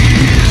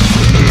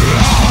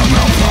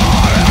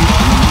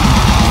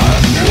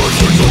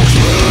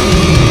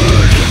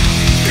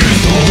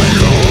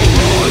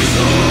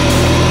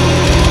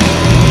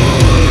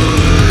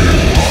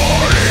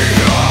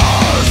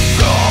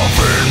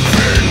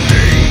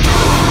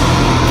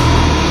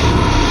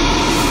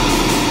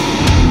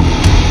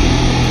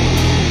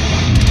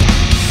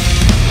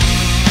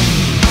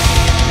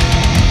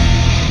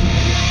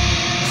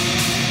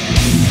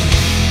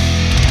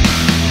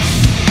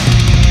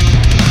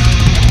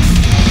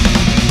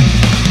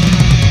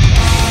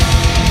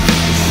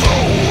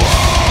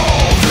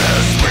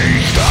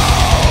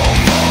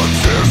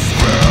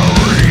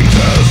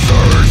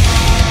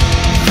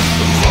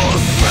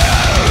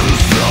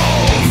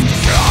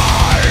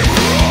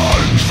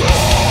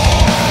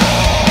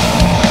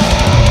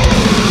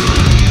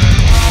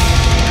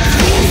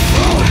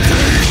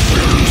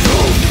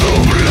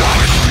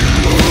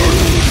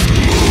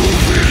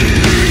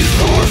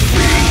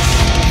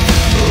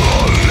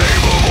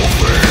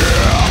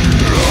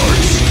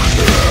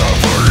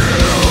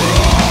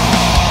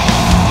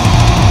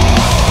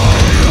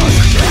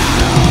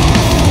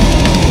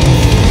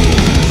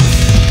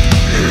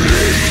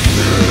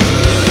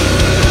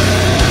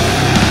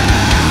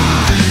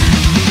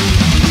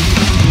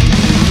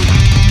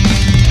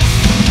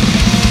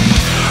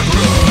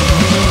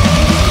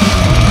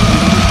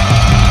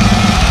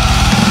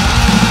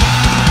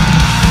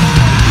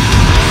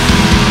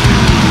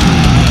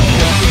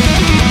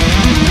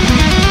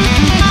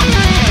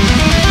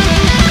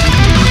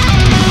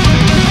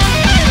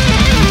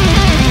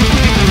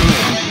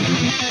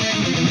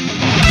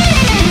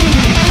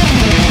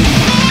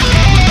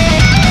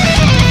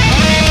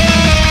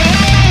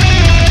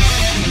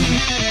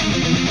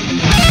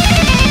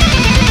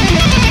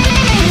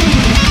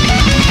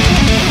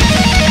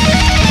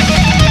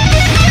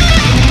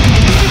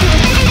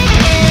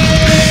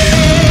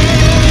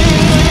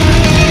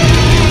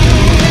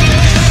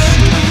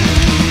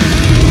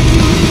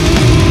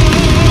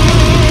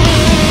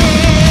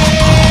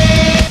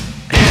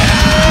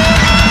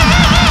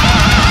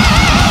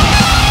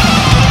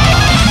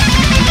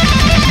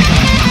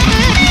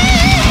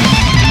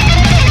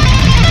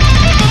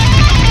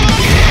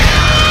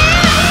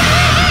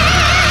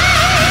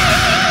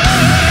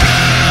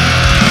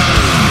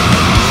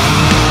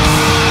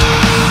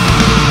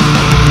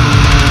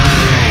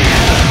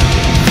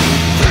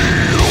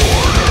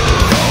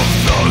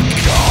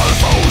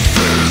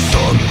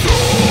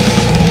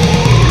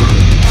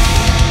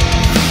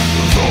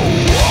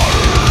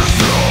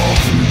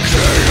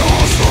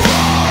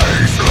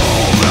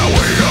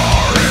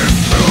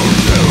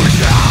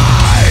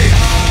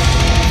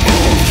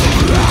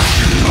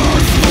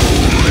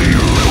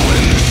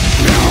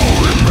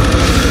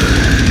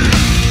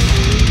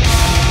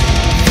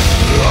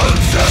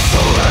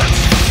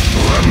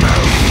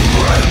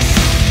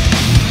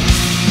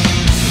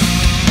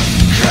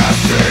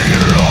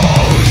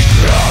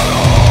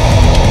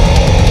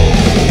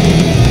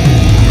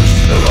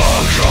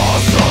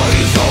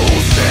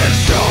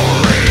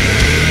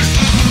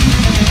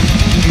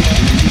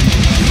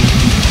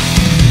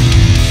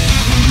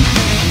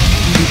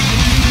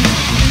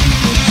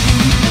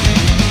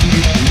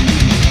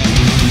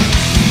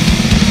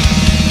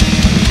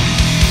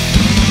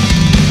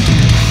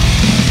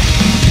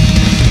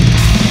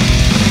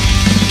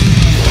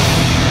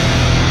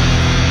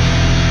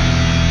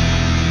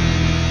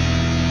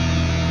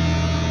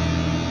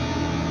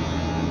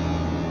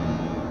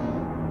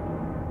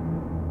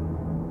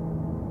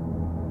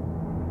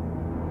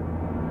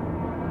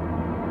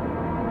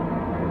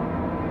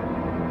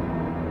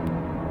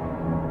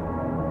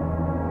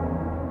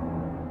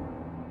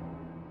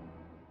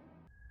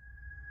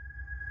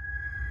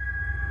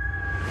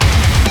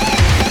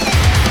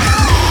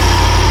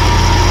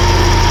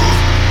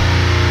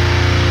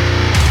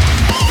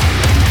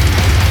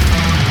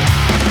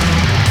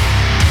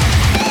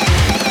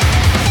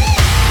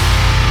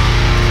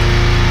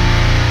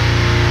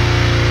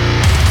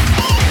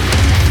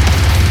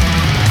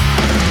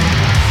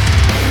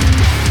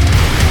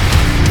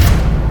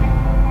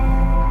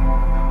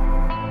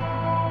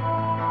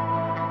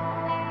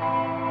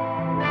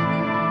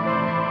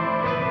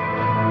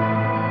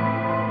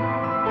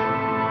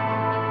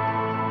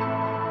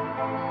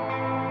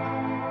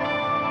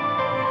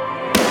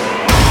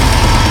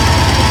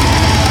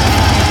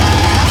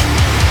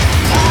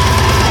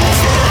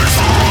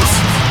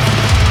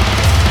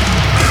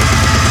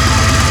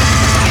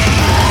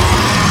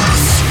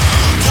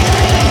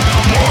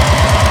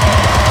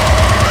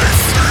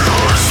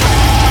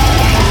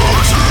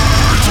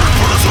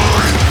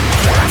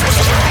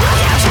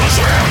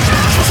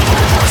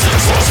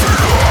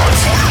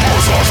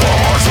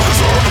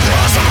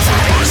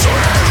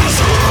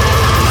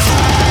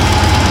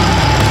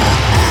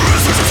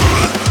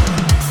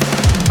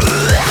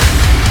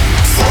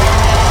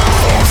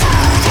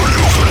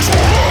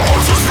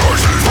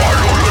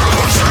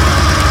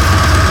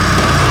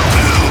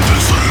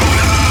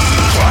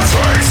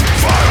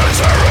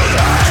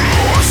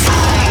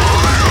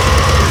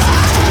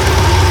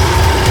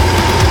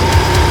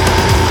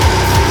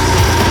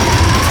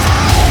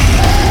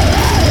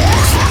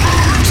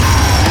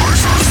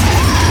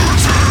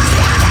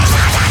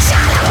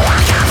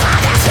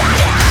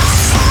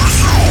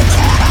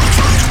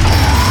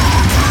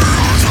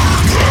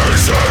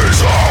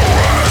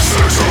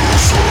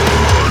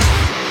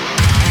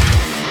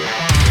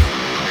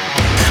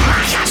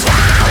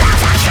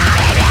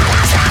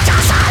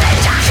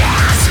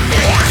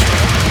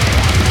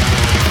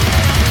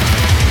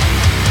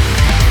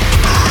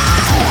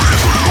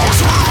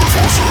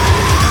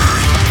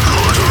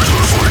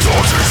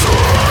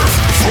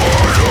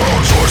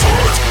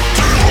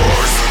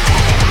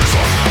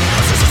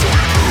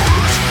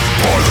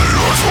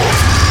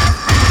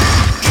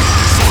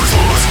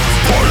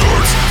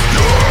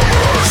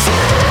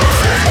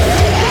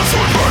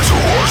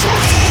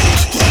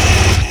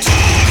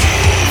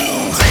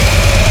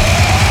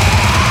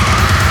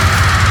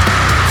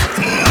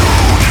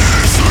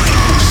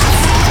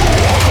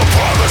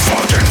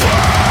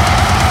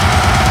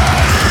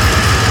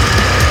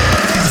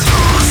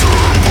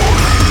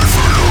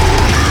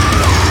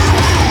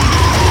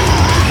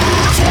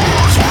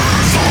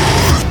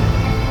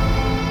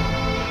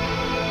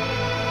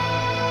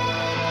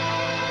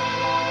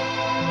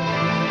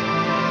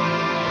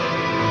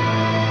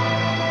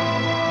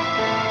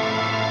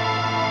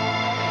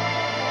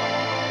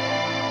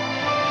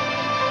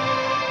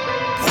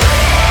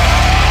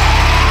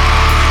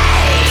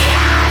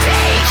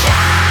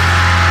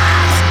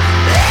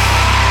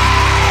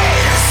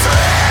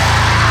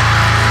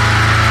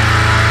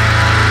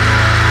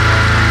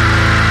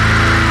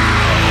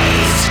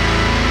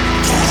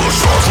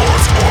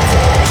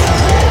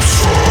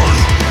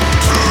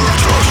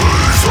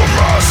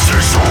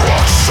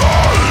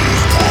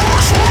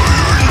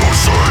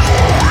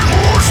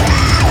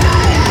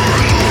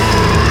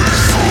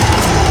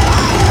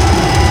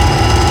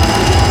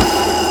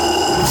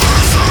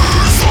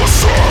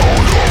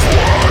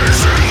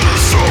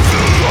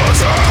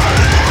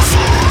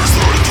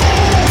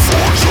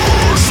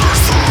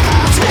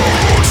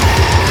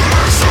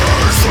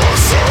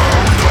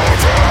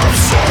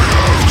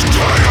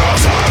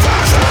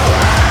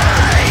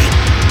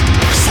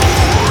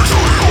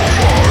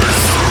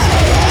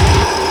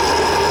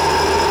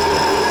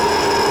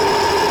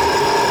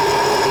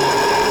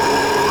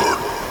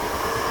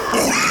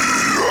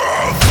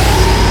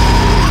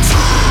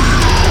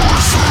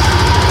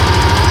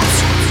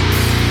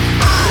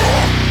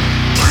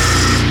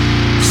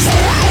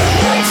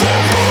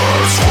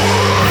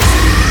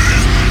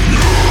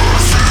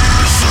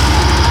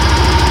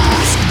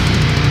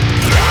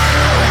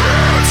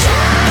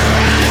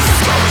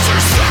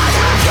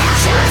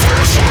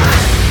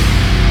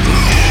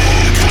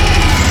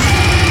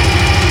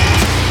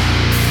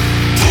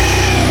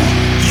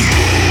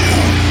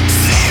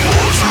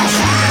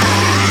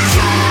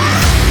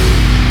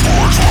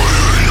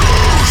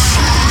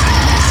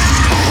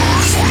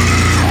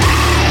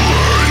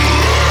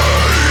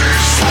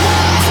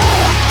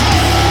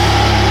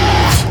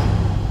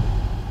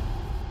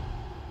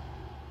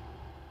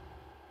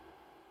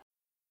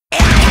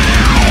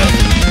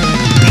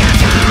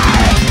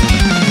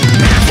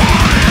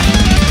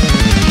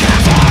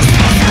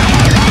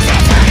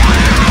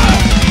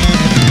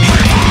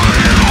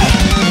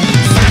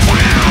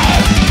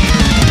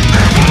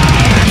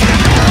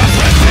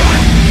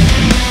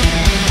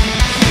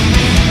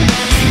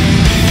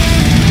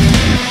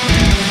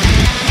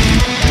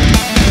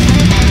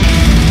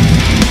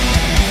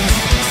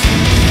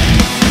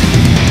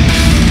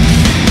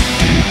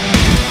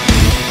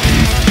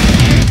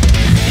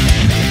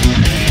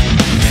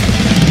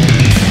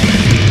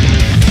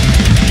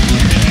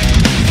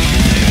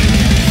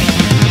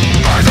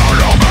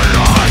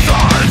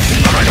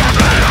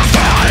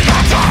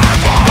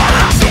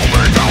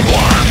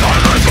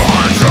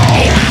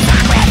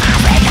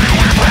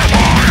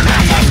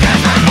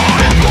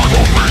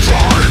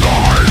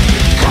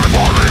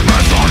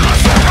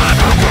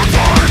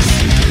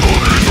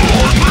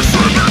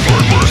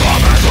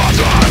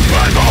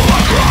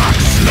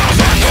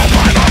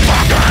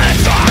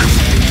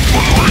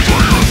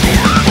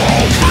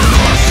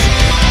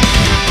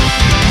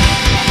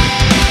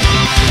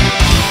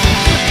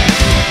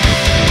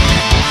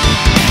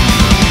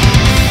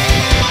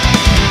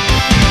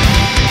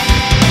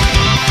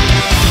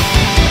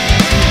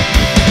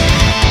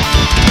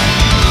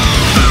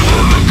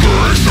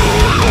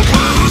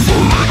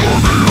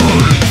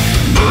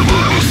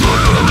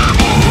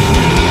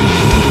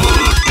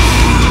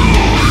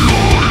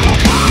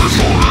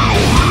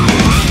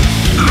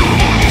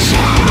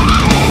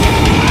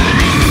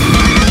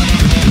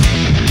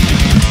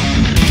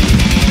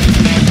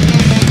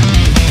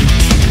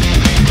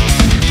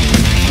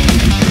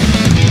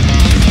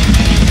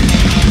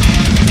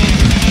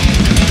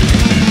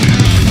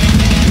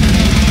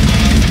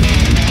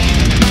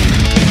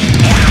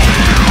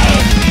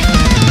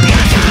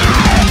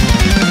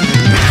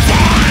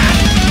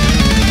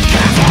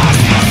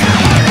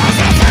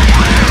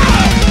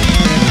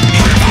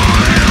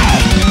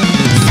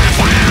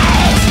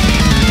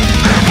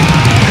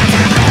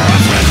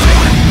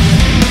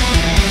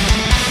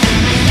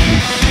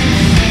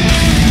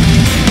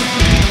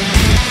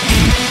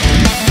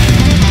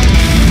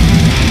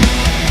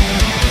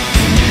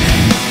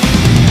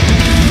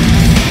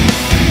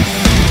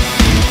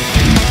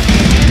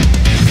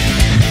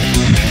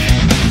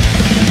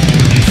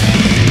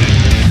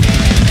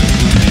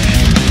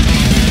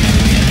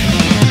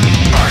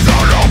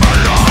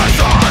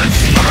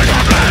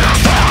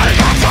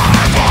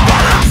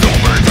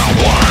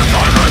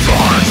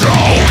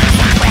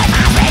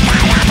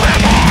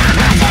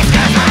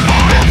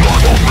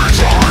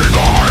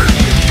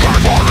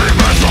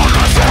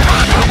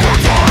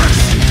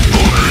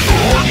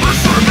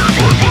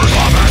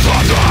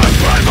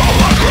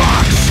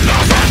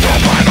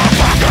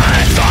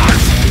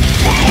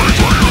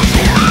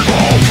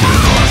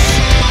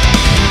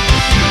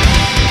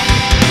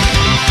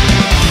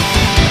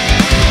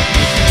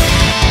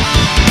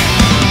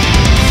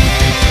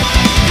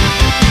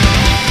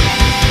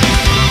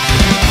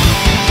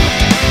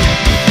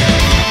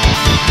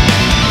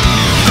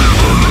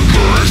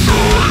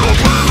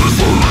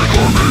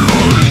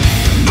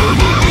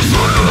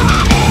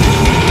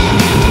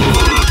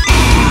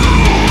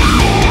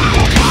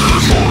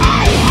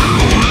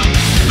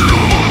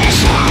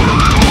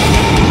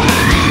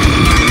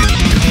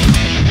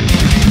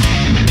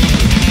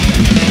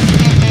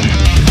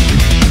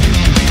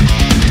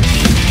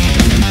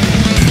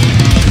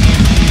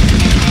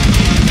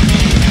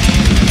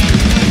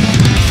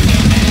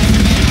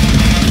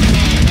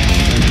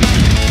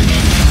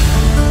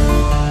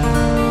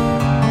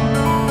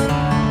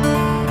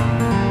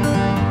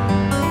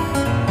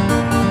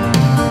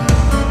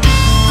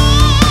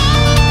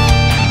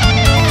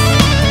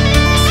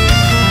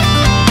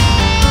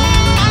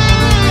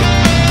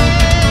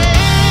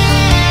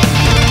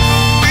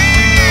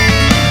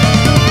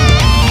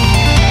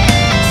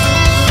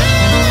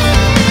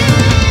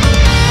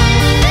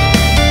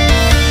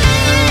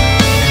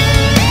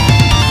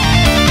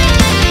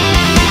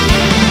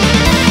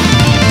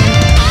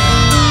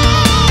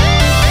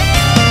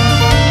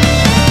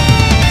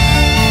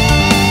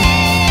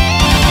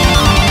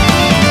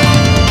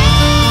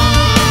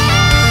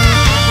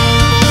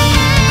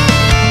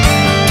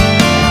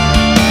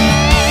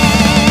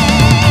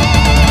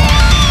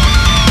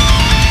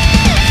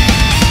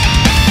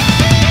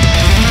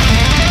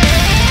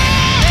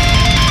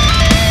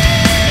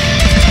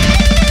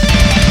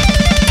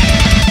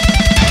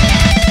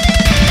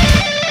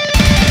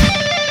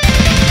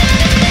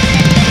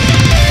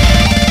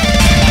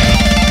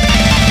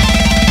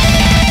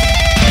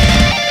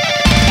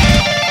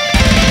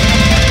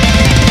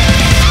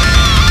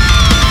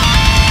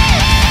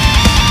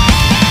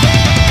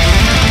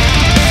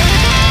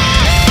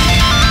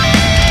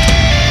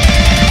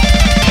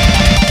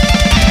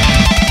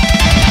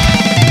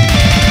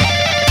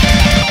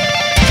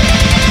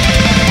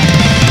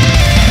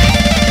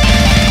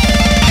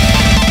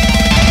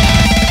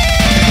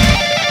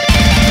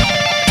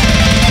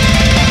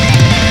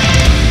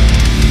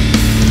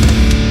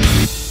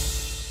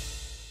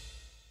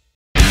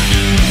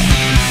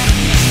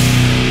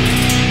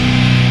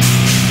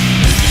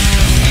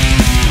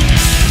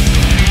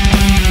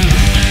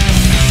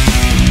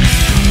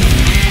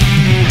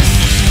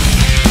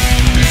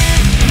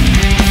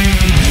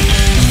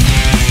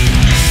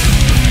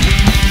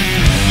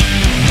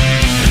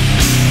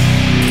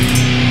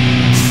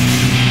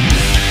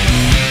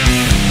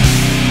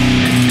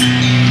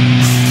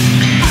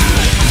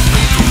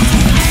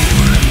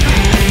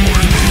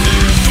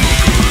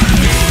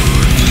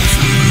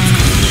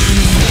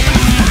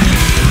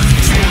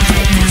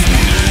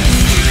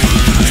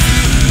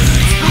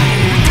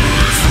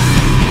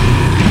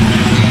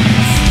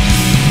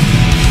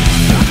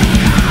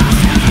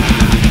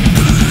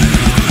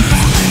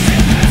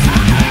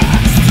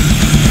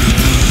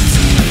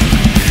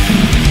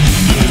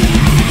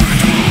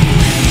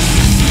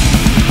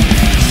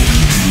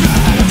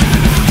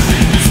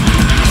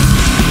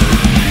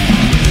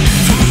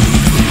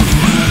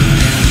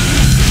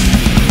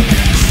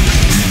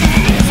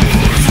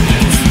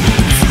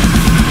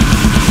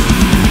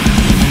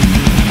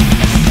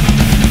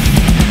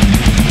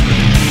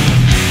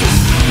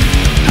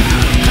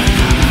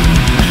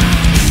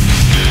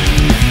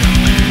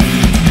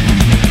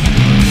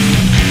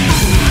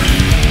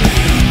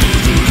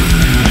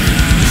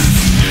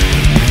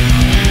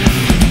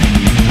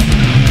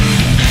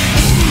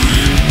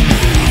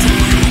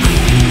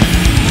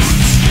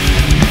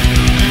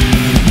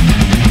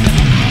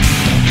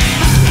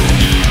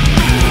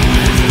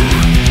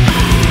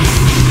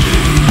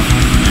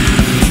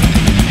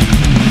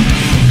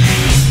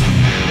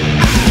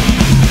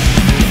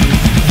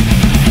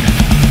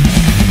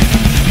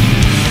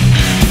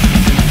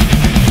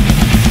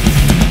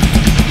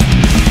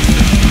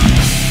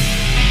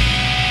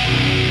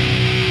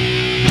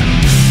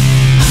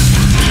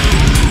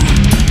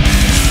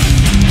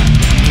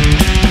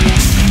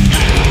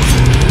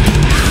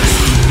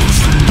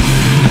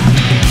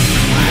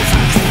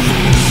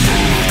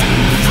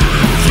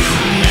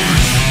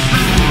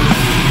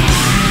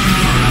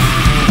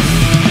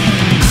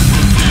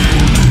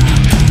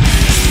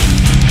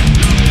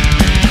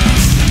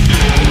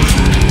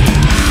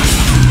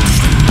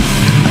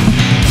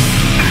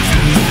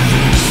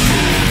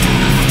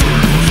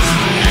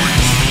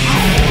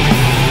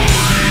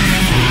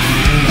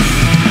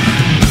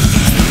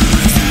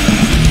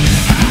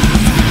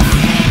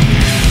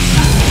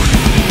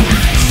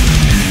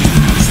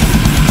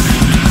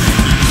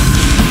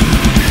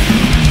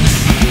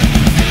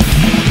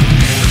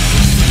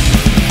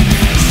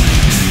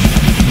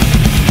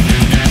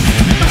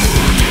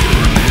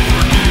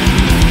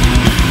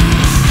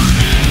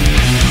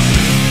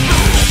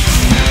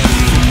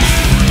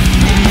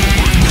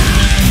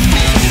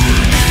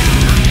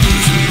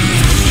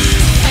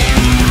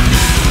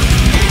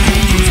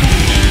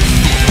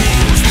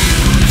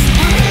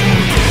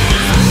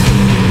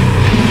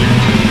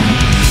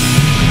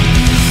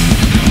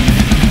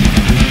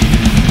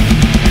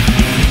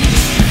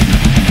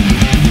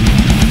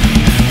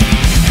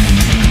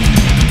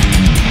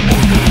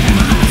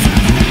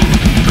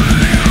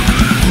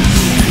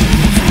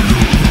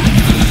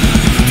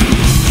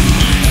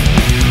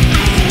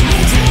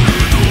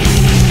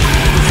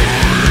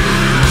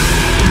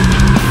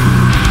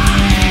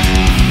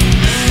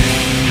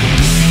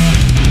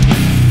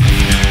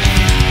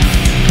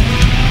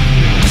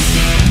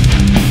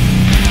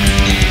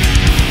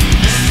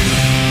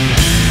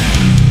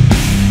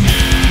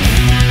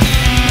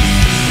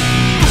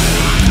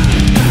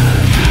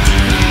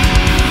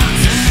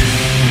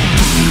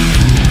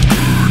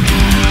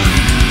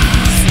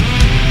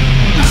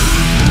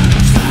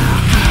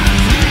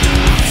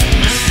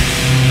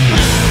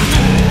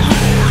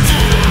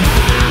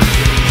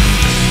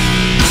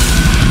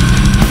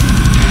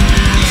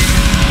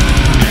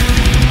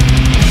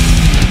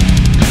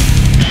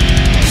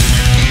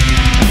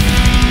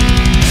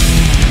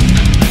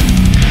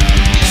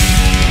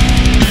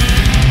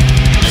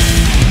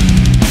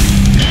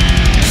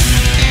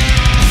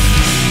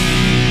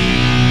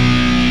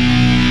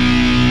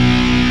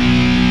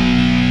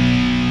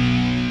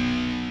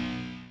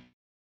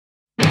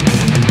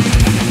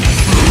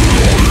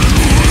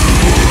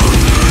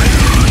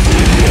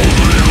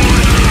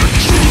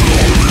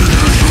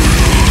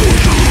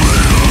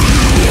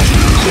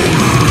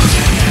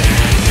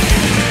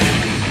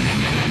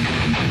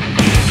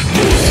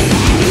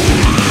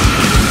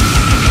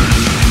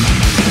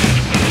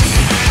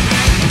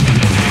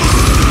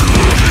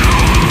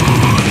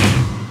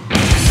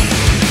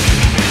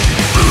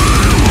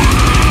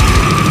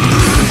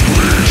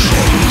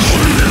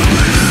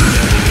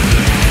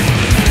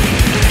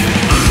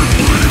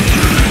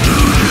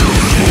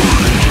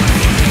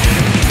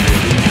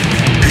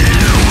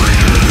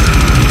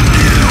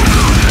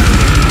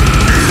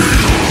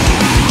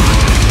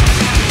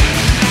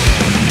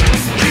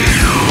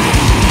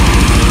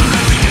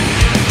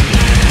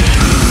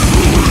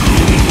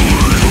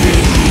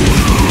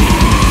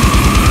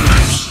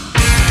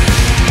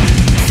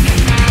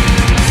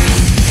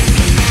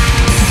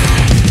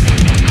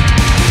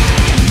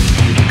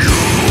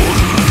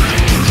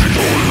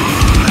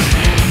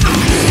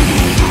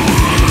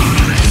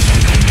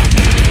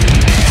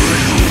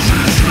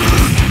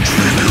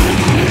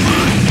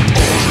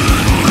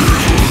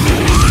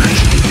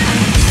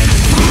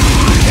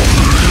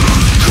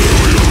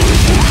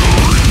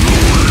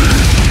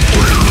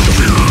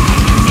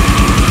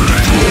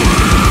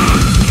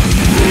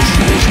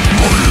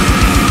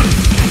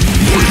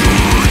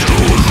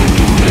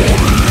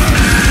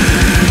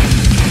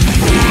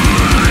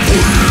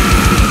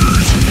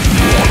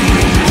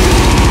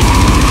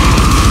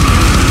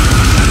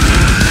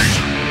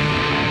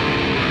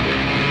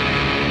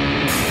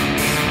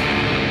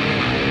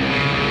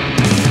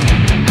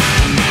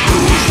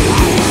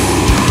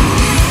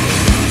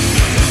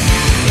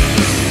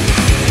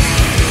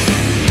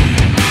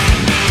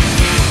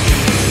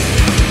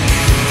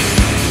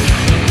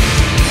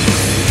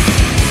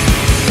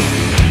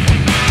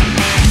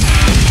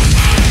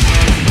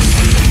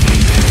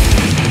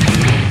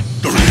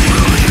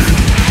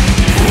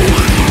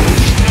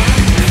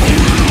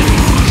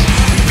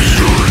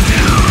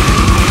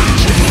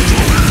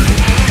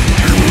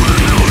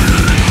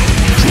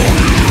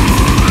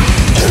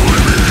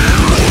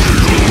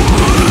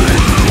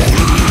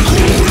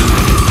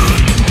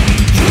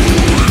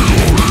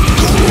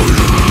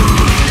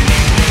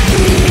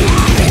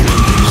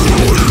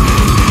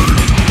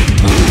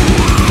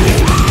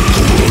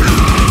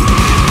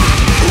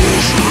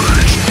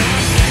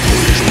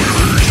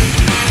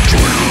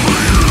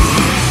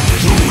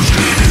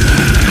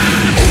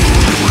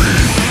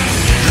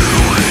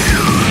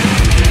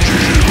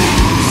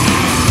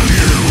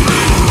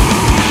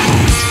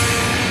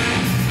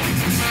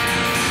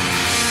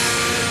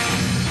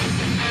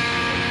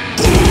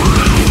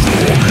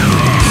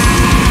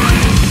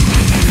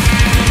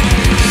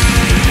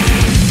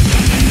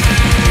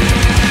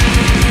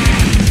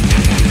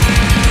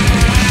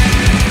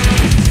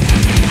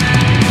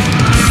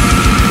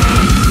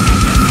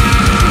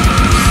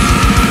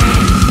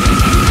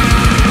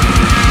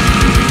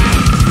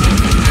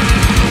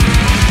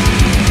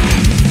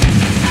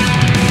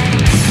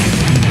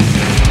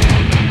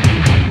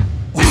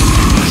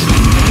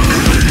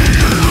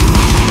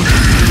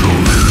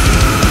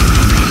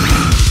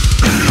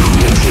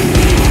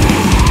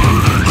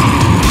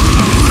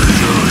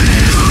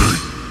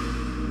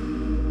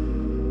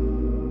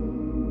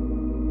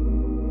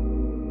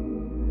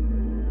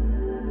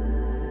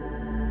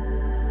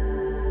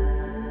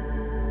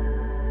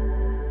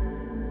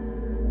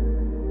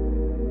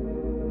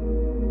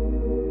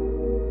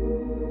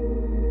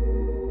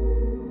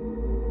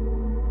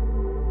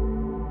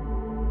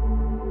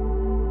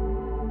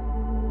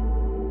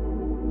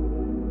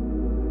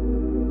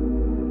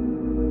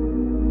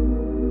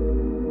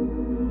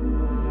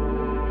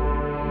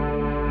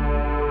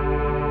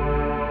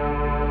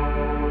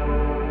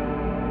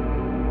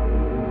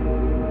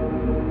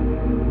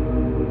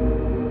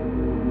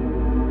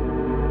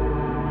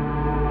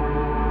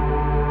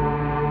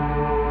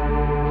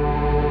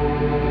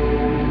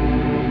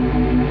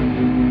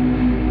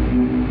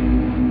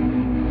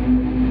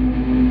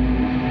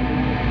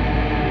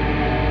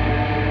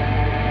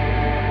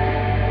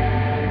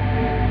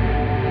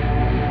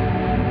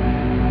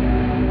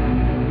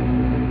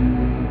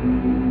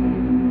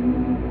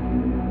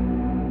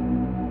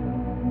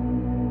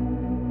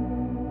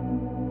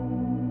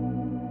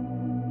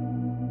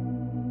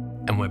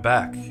 And we're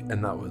back,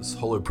 and that was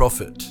Hollow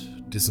Prophet,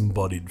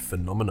 Disembodied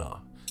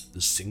Phenomena,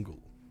 the single.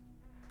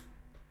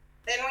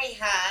 Then we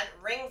had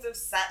Rings of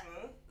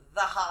Saturn,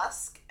 The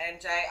Husk,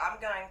 and Jay, I'm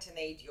going to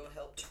need your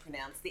help to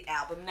pronounce the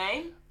album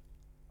name.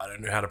 I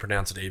don't know how to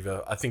pronounce it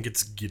either. I think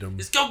it's GIDIM.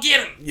 Let's go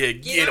get him! Yeah,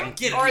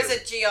 GIDIM. Or is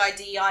it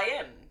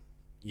GIDIM?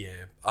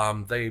 Yeah.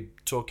 They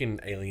talk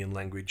in alien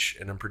language,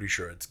 and I'm pretty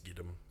sure it's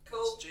GIDIM.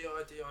 Cool. It's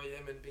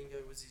GIDIM and Bingo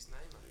was his name,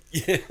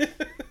 mate. Yeah.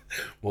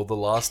 Well, the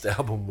last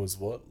album was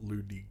what?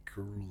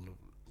 Ludicrous.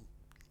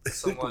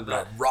 Something like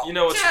that. Rock. You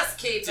know what's Just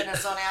keeping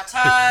us on our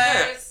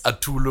toes.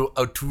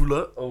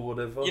 Atula, or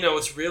whatever. You know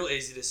what's real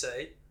easy to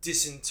say?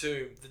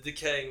 Disentomb, the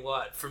Decaying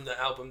Light from the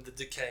album The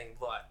Decaying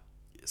Light.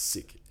 Yeah,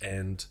 sick.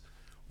 And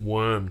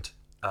Wormed,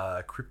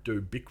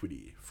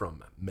 Cryptobiquity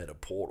from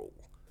Metaportal.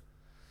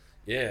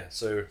 Yeah,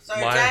 so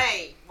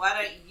Jay, why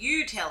don't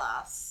you tell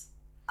us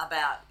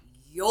about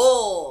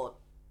your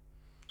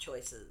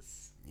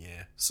choices?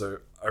 Yeah, so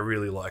I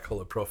really like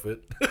Hollow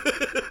Prophet.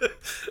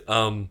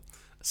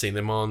 Seen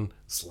them on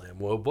Slam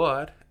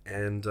Worldwide,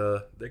 and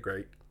they're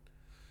great.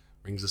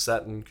 Rings of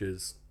Saturn,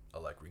 because I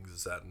like Rings of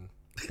Saturn.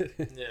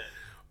 Yeah.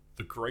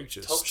 The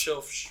greatest. Top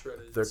shelf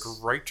shredders. The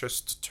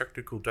greatest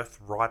technical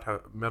death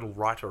metal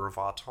writer of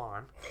our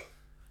time.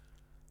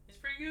 He's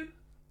pretty good.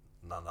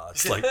 No,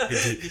 it's like,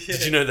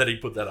 did you know that he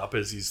put that up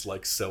as his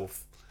like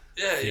self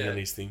thing on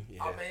his thing?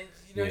 Yeah. I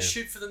mean,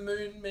 shoot for the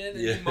moon, man,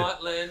 and you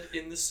might land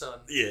in the sun.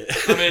 Yeah.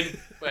 I mean,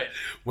 wait.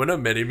 When I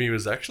met him, he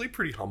was actually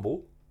pretty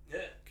humble. Yeah.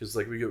 Because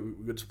like we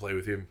got to play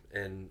with him,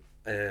 and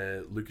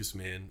Lucas,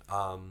 man,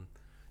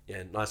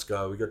 nice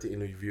guy. We got to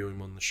interview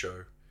him on the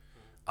show.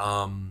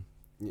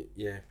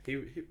 He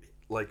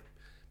like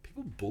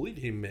people bullied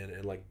him, man,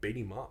 and like beat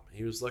him up.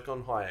 He was like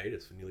on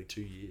hiatus for nearly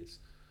 2 years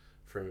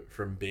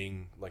from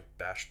being like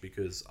bashed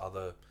because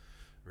other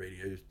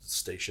radio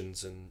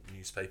stations and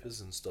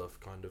newspapers and stuff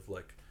kind of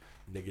like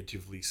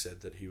negatively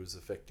said that he was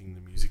affecting the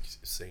music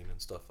scene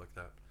and stuff like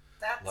that.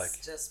 That's like,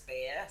 just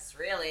BS,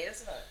 really,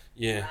 isn't it?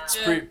 Yeah, it's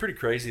pretty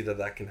crazy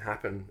that can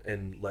happen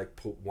and like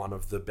put one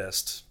of the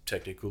best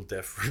technical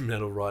death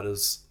metal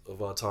writers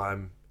of our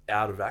time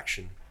out of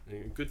action.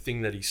 Good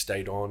thing that he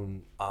stayed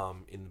on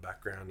in the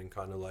background and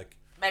kind of like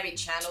maybe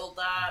channeled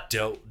that,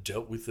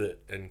 dealt with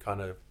it, and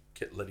kind of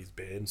let his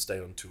band stay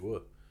on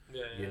tour.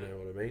 Yeah. You know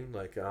what I mean?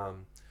 Like,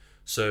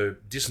 so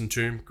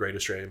Disentomb, great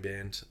Australian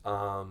band.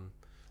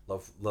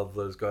 Love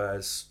those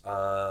guys.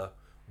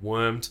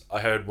 Wormed, I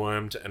heard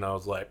Wormed, and I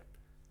was like,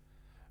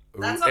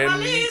 ooh, that's on my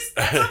list.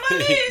 That's on my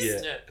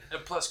list. Yeah.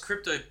 And plus,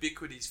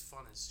 Cryptobiquity's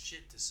fun as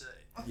shit to say.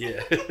 Yeah.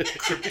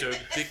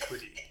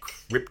 Cryptobiquity.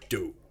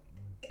 Cryptobiquity.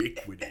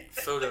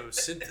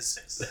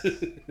 Photosynthesis.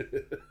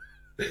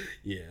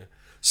 Yeah.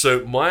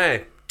 So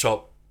my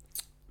top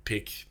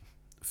pick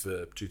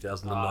for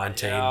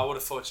 2019. I would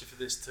have fought you for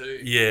this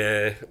too.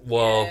 Yeah.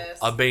 Well, Yes.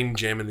 I've been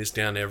jamming this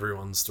down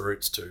everyone's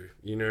throats too.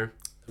 You know,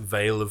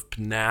 Veil of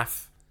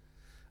Pnath,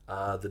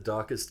 The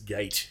Darkest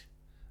Gate,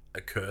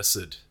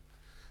 Accursed.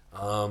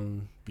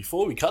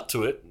 Before we cut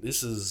to it,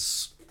 this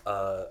is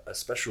a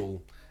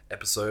special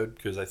episode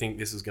because I think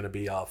this is going to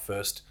be our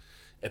first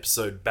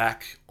episode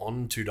back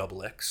on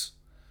 2XX.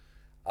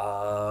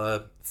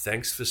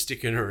 Thanks for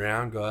sticking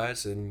around,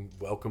 guys, and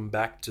welcome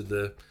back to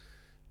the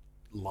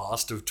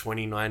last of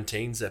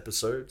 2019's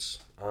episodes.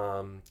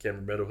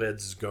 Canberra Metalheads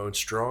is going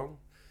strong.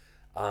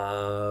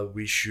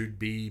 We should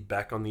be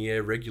back on the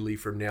air regularly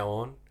from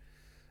now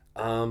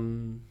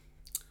on.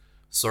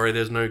 Sorry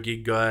there's no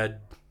gig guide.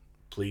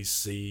 Please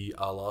see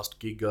our last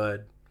gig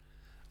guide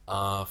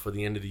for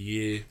the end of the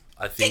year.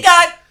 Gig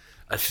guide!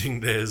 I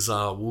think there's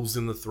Wolves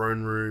in the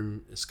Throne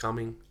Room is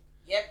coming.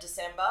 Yep,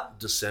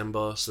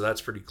 December. So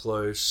that's pretty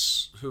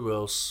close. Who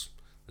else?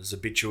 There's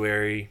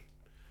Obituary.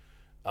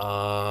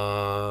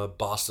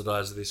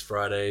 Bastardizer this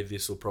Friday.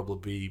 This will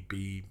probably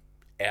be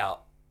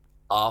out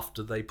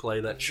after they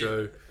play that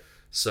show.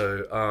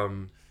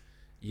 So,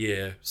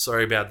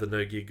 sorry about the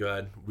no gig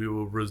guide. We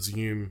will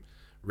resume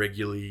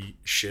regularly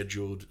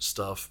scheduled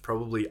stuff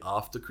probably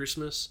after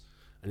Christmas.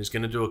 And just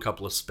going to do a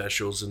couple of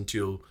specials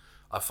until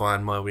I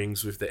find my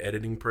wings with the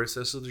editing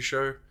process of the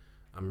show.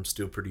 I'm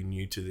still pretty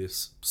new to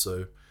this,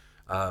 so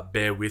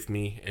bear with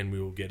me and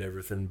we will get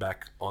everything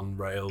back on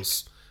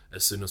rails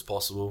as soon as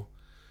possible.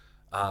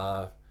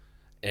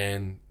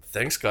 And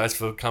thanks, guys,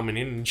 for coming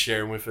in and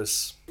sharing with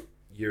us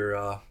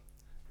your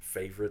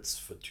favorites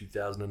for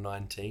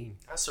 2019.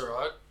 That's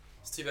alright.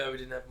 It's too bad we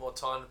didn't have more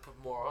time to put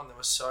more on. There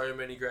were so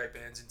many great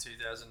bands in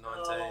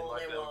 2019.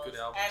 They were good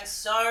albums. And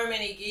so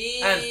many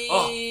gigs. And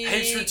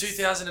heaps from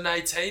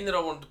 2018 that I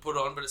wanted to put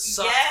on, but it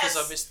sucked because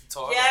I missed the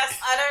title. Yes,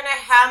 I don't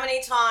know how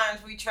many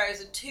times we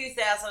chose a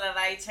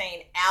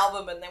 2018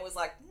 album and there was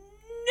like,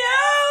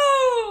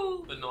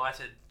 no!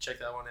 Benighted. Check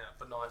that one out.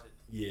 Benighted.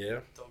 Yeah.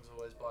 Dogs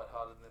always bite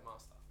harder than their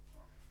master.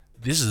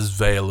 This is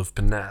Veil of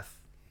Pnath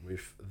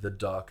with The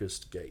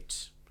Darkest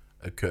Gate,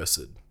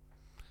 Accursed.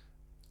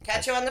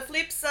 Catch you on the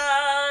flip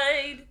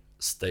side.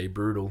 Stay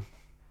brutal.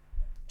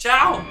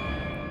 Ciao!